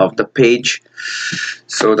of the page.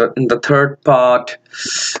 So in the third part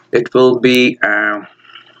it will be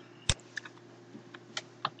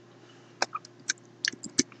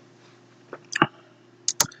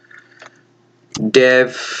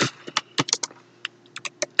dev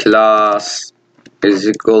class is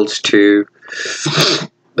equals to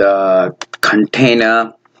the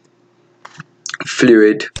container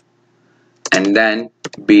fluid, and then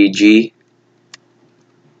bg.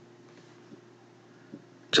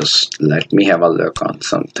 Just let me have a look on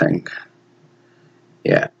something.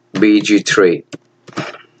 Yeah, bg3.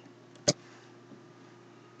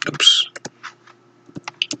 Oops.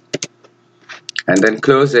 And then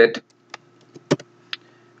close it.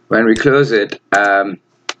 When we close it,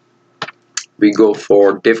 we go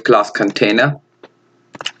for div class container.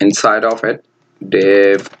 Inside of it,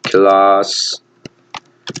 div class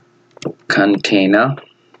container.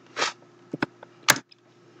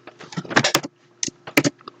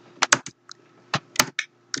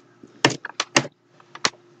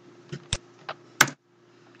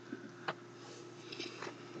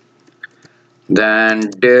 Then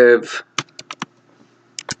div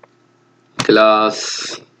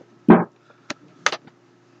class,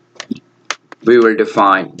 we will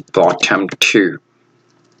define bottom 2.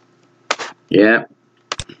 Yeah,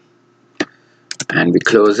 and we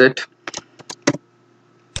close it.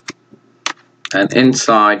 And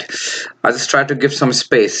inside I just try to give some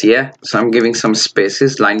space. Yeah, so I'm giving some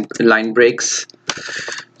spaces, line breaks.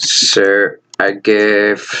 So I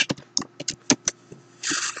give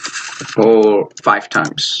 5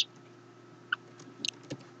 times.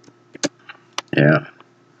 Yeah,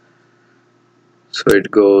 so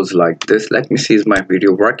it goes like this. Let me see, is my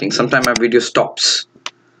video working? Sometimes my video stops,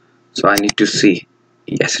 so I need to see.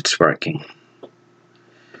 Yes, it's working.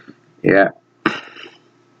 Yeah,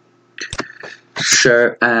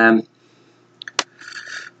 so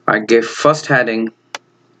I give first heading,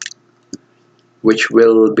 which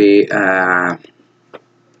will be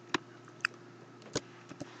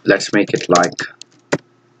let's make it like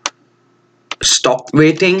stop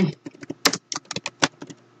waiting,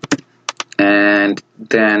 and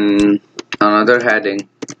then another heading,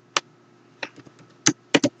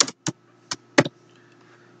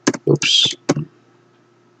 oops,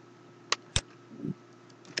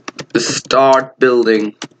 start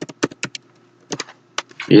building.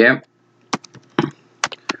 Yeah,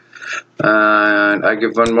 and I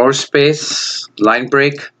give one more space, line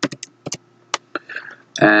break,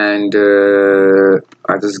 and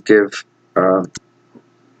I just give a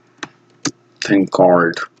thing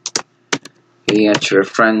called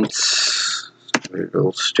reference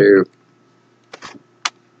equals to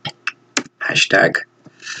hashtag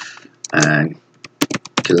and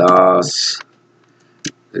class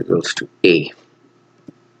equals to A,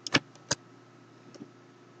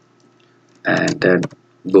 and then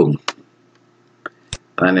boom,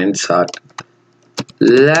 and insert.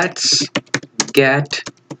 Let's get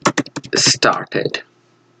started.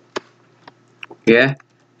 Yeah,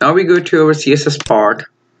 now we go to our CSS part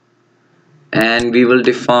and we will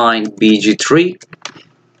define bg3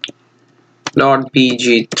 dot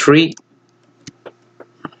bg3,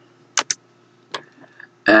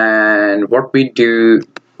 and what we do,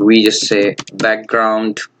 we just say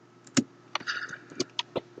background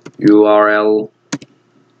URL,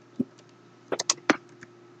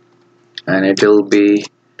 and it will be,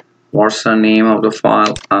 what's the name of the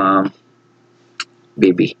file?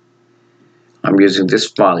 BB. I'm using this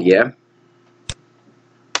file, yeah.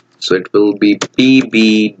 So it will be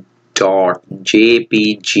bb.jpg,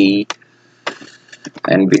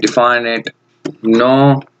 and we define it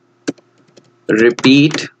no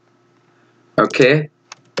repeat. Okay,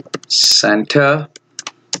 center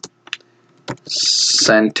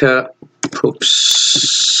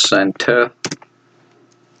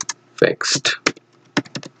fixed.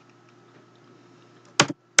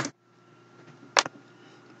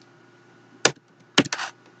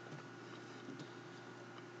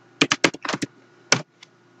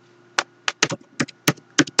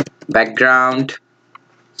 Background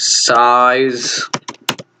size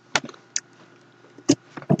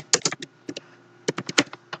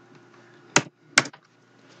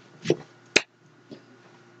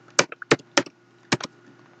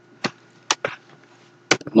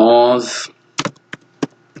mauve,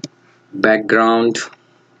 background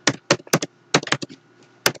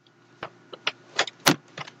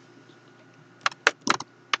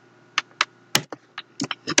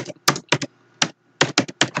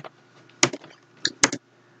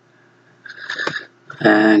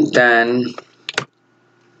and then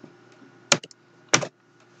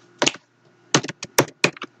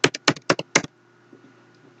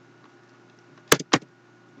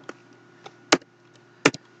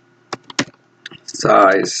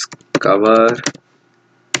size cover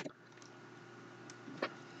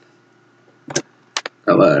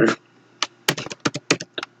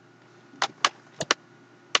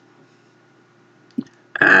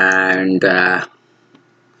and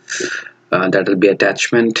that will be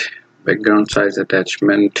attachment, background size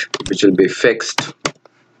attachment, which will be fixed.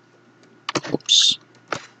 Oops.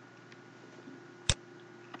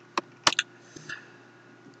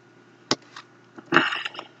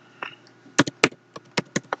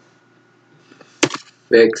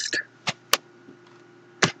 Fixed.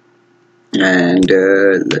 And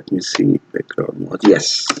let me see, background mode,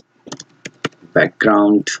 yes,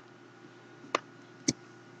 background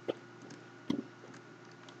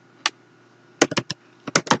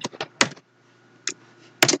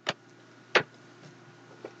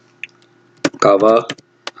cover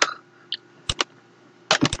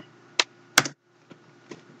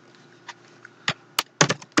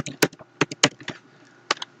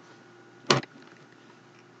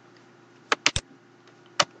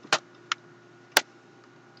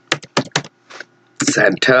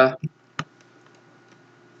center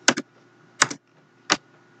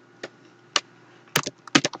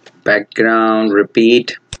background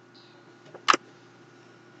repeat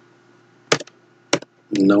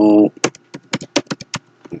no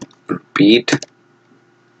repeat,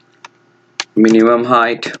 minimum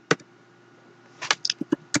height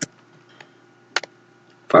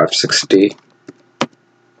 560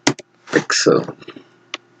 pixel.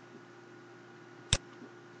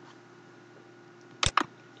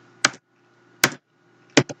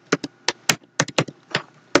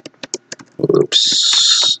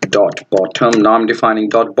 Oops, dot bottom. Now I'm defining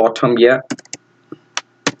dot bottom, yeah.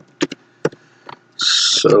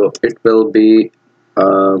 So it will be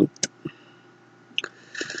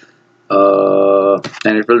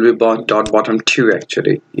and it will be dot bottom 2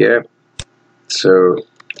 actually, yeah. So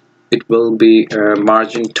it will be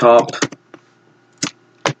margin top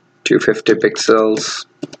 250 pixels.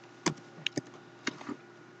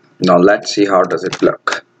 Now let's see how does it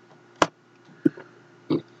look.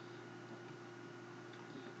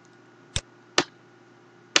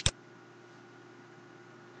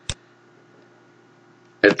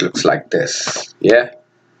 It looks like this, yeah.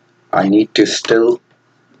 I need to still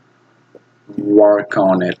work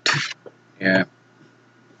on it, yeah.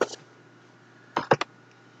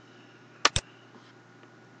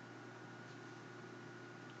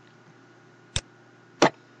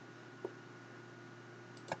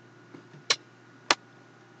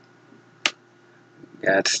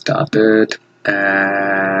 Get started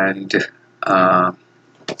and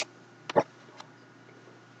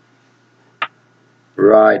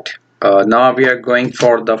Right. Now we are going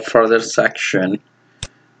for the further section.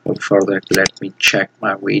 For that, let me check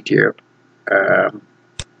my video. Um,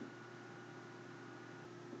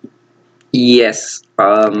 yes.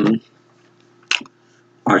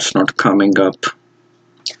 It's not coming up.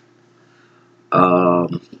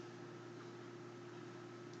 Um,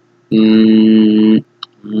 mm,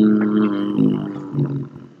 mm,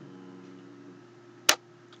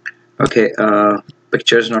 okay.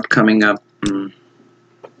 Picture's not coming up.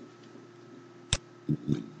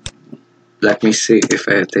 Let me see if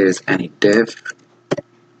there is any div.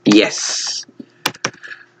 Yes.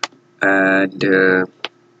 And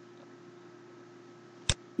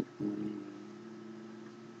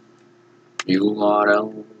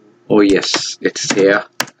URL. Oh yes, it's here.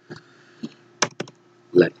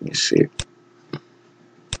 Let me see.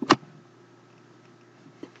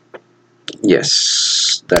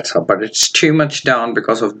 Yes, that's how. But it's too much down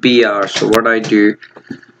because of BR. So what I do,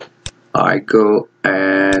 I go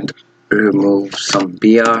and remove some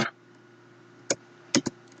BR.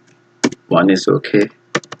 One is okay.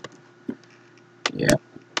 Yeah.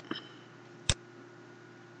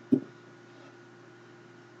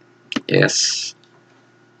 Yes.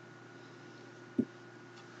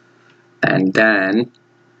 And then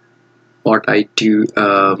what I do,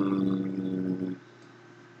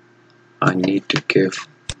 I need to give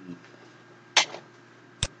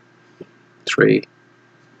 3,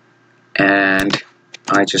 and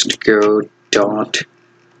I just go dot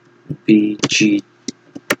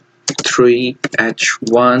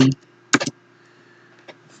bg3h1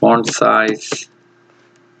 font size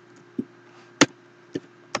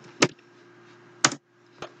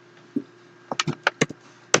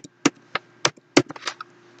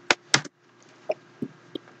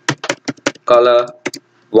color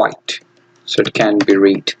white, so it can be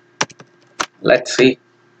read. Let's see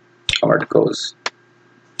how it goes.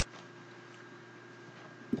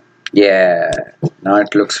 Yeah, now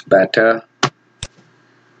it looks better.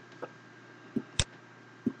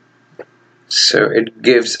 So it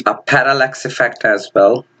gives a parallax effect as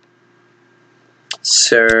well.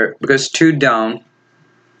 So because 2 down,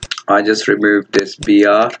 I just removed this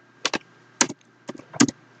BR.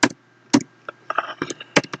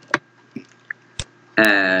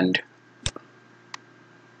 And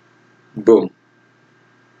boom,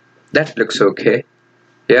 that looks okay.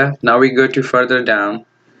 Yeah, now we go to further down,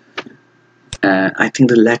 and I think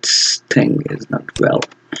the let's thing is not well.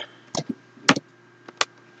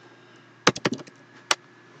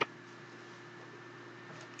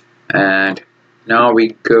 And now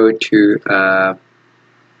we go to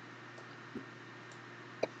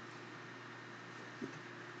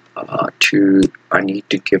I need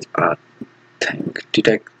to give a thing. Did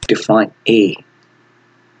I define a?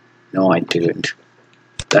 No, I didn't.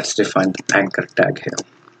 Let's define the anchor tag here.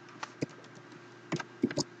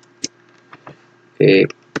 A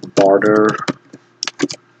border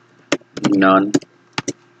none,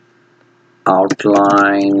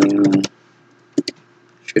 outline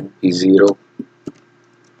should be 0,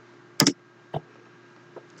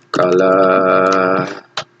 color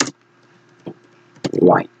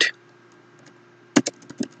white.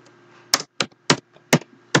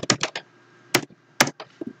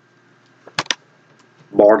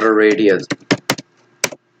 Border radius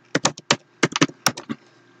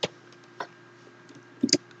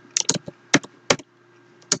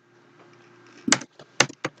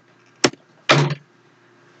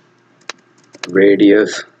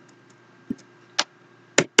radius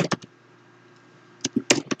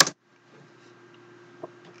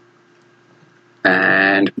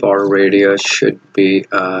and border radius should be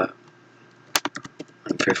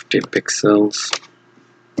 50 pixels,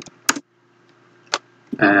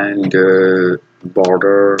 and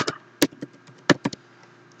border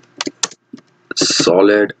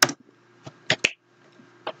solid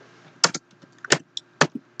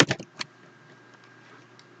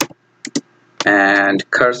and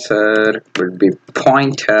cursor would be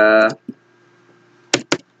pointer.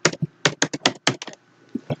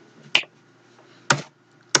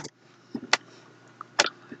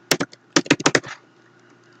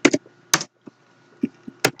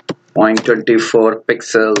 Point 24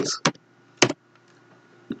 pixels.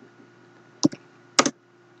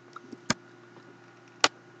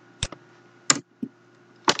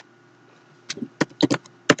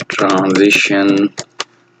 Transition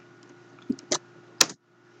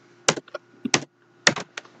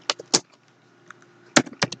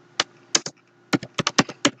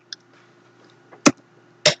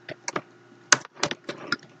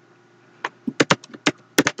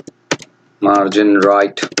margin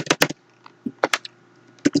right,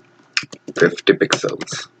 50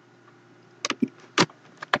 pixels.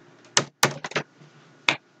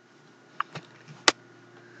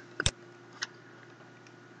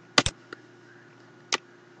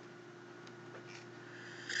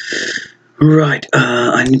 Right,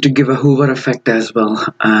 I need to give a hover effect as well.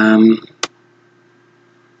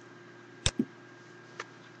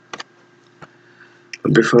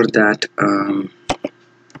 Before that,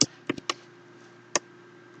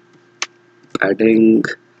 adding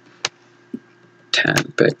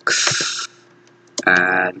 10 pics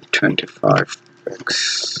and 25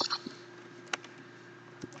 pics.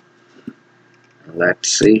 Let's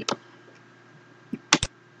see.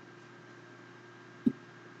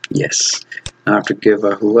 Yes, I have to give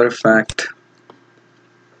a hover effect.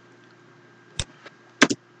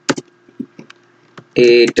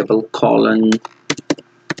 A double colon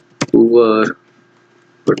hover,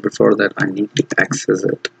 but before that I need to access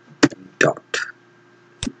it. Dot.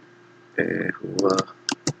 A hover.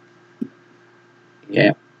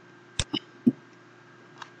 Yeah.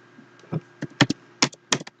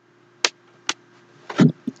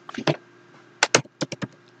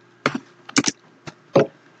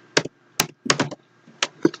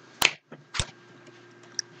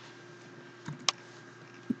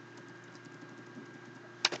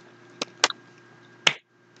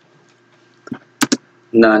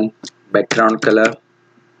 None. Background color.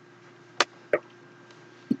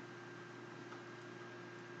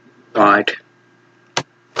 Right.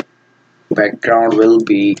 Background will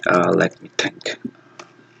be, let me think.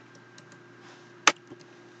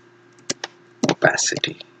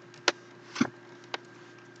 Opacity.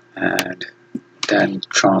 And then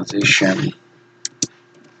transition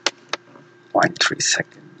 0.3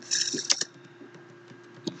 seconds.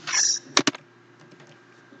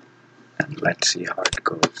 And let's see how it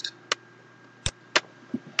goes.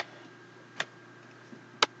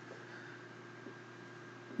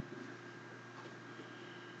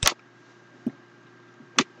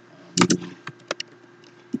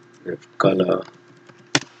 With color.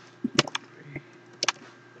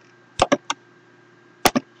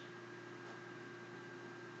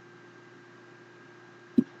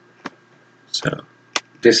 So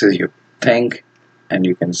this is your thing, and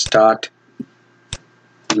you can start.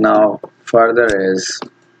 Now further is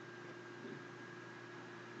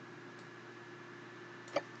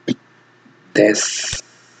this.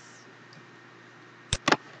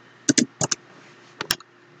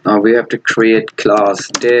 Now we have to create class.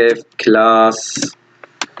 Div class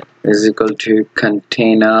is equal to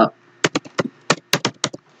container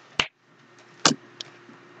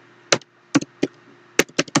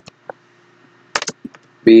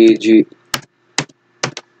bg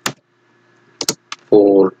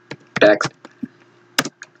for text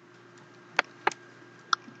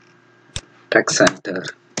center.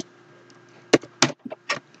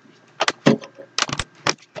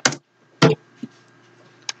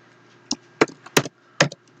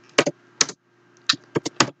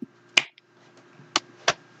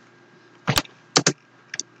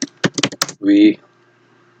 We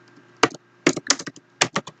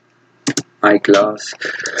iClass,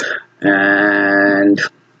 and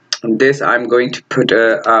this I'm going to put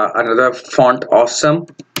another font awesome,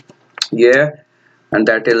 yeah, and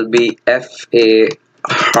that will be FA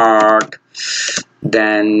heart,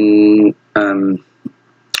 then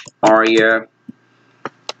Aria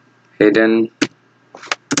hidden,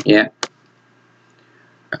 yeah,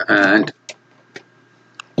 and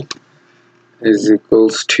is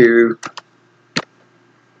equals to,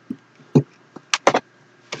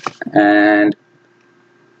 and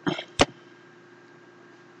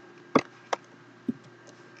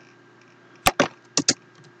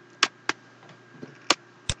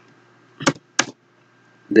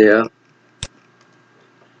there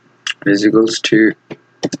is equals to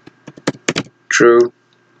true,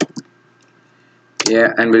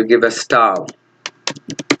 yeah, and we'll give a style.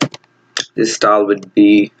 This style would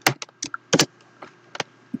be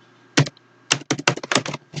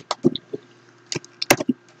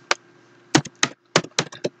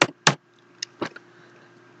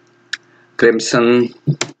crimson,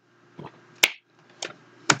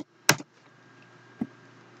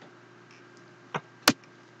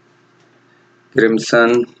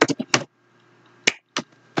 crimson,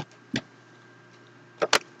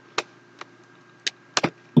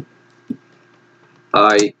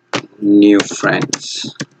 I new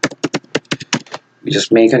friends. We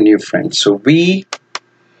just make a new friend. So we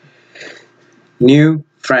new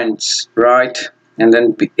friends, right? And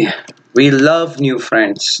then we love new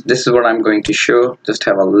friends. This is what I'm going to show. Just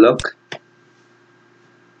have a look.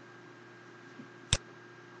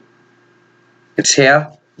 It's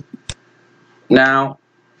here. Now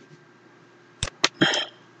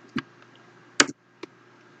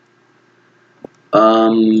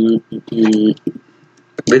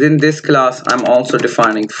within this class I'm also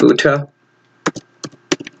defining footer,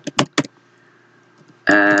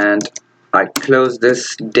 and I close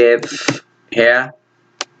this div here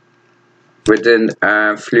within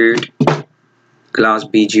fluid class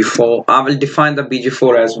bg4. I will define the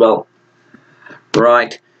bg4 as well,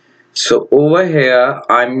 right? So over here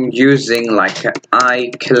I'm using like a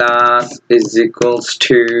I class is equals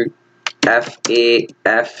to FA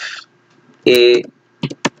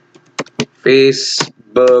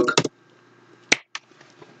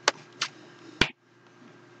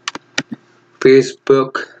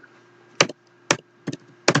Facebook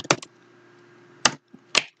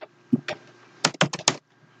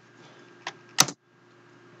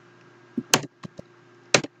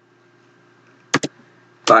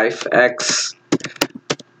x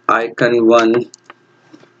icon 1,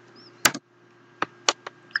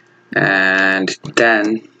 and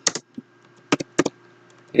then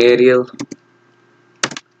Arial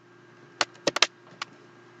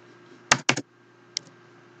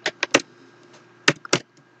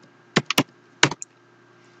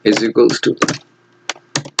is equals to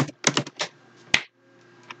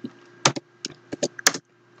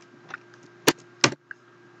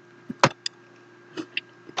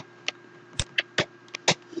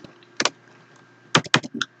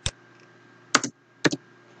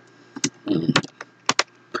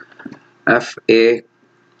FA,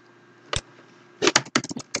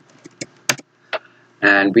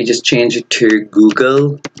 and we just change it to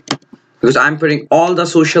Google because I'm putting all the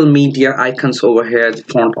social media icons over here. The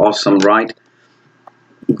font awesome, right?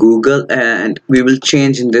 Google, and we will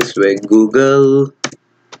change in this way, Google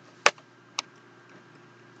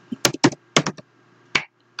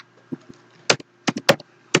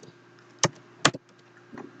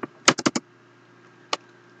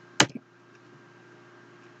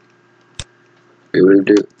we will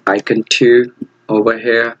do icon 2 over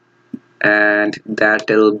here, and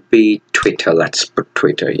that'll be Twitter. Let's put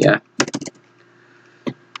Twitter, yeah.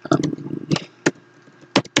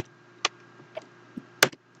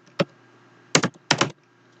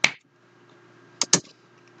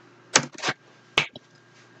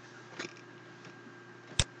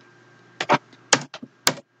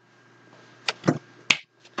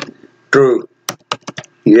 True,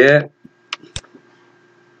 yeah.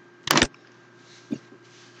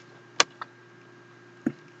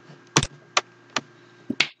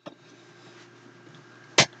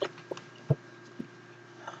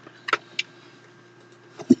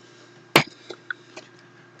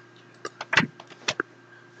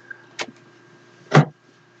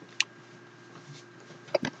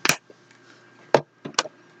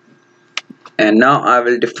 And now I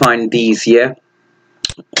will define these, yeah.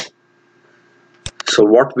 So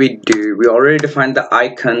what we do, we already defined the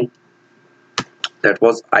icon. That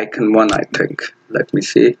was icon 1, I think. Let me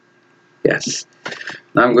see. Yes.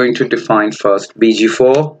 Now I'm going to define first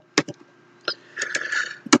bg4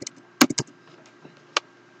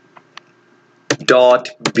 dot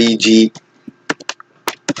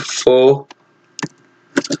bg4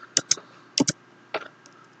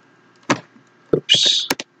 oops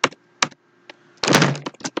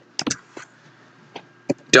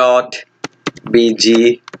dot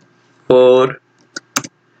bg4,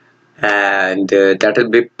 and that will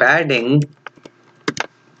be padding.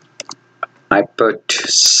 I put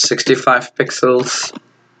 65 pixels,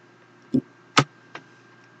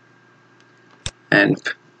 and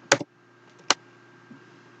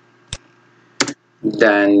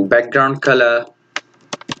then background color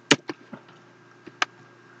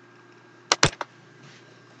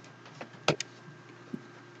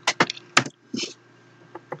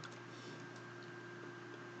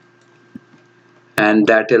and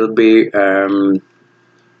that will be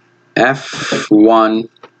F1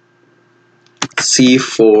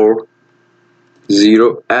 C4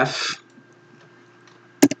 0F,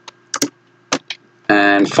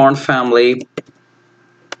 and font family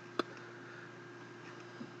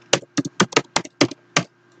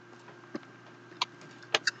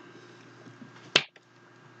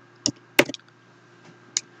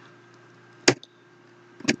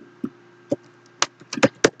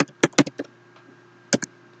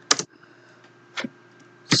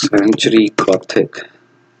Century Gothic.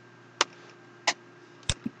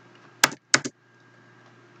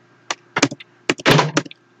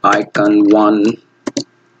 Icon 1,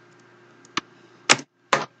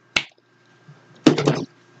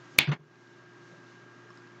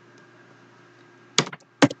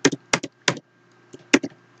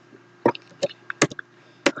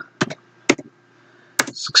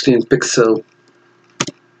 16 pixel.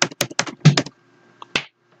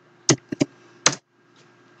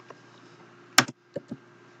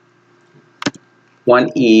 One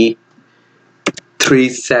E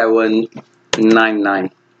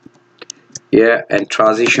 3799. Yeah, and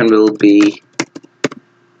transition will be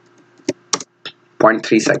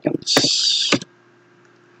 0.3 seconds.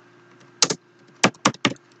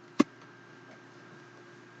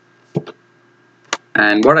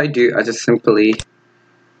 And what I do, I just simply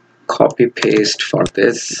copy paste for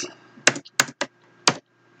this.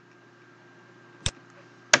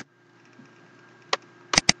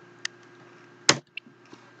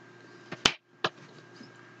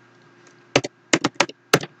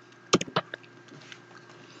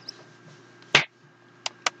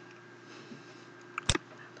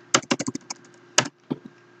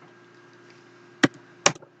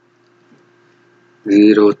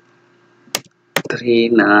 Zero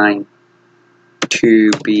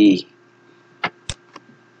 392B.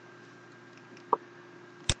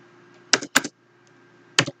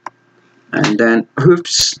 And then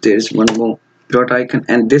oops, there's one more dot icon,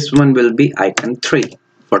 and this one will be icon 3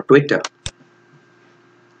 for Twitter.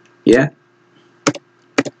 Yeah,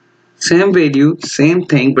 same value, same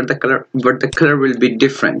thing, but the color will be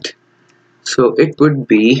different. So it would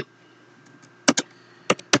be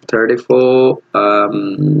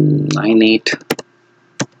 3498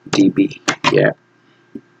 dB. Yeah,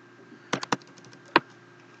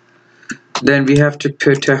 then we have to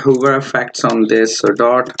put a hover effects on this. So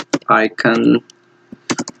dot icon,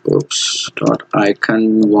 oops, dot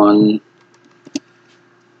icon 1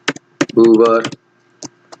 hover.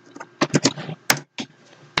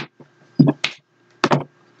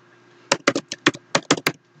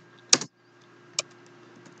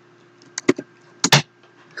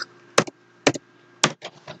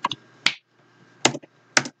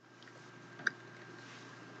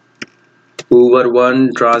 Hover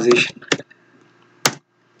 1 transition.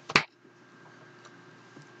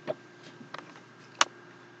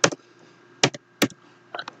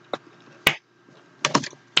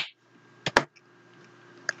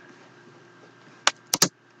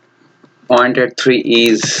 Point at 3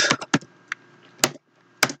 is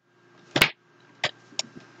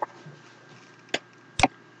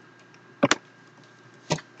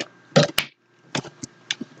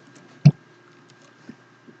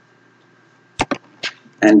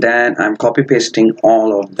and then I'm copy pasting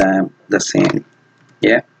all of them the same.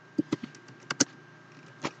 Yeah,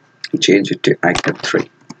 change it to icon 3.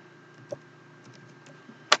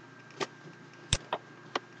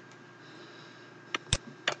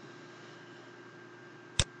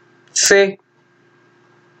 Say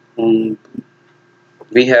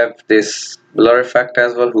we have this blur effect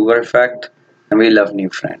as well, hover effect, and we love new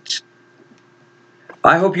friends.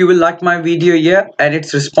 I hope you will like my video. Yeah, and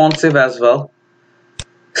it's responsive as well.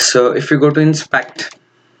 So if you go to inspect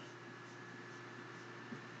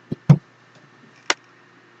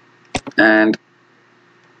and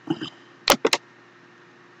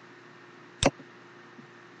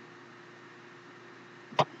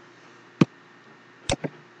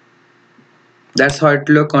that's how it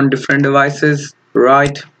look on different devices,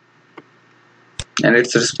 right? And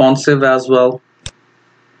it's responsive as well.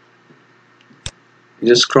 You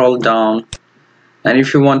just scroll down, and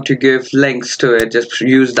if you want to give links to it, just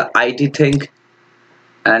use the ID thing,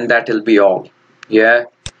 and that'll be all. Yeah,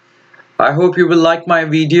 I hope you will like my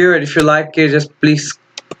video, and if you like it, just please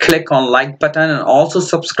click on like button and also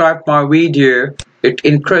subscribe my video. It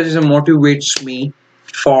encourages and motivates me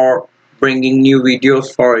for bringing new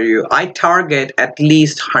videos for you. I target at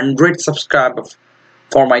least 100 subscribers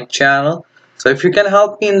for my channel, so if you can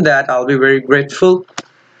help me in that, I'll be very grateful.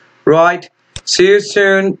 Right, see you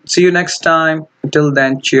soon, see you next time. Until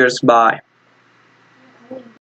then, cheers, bye.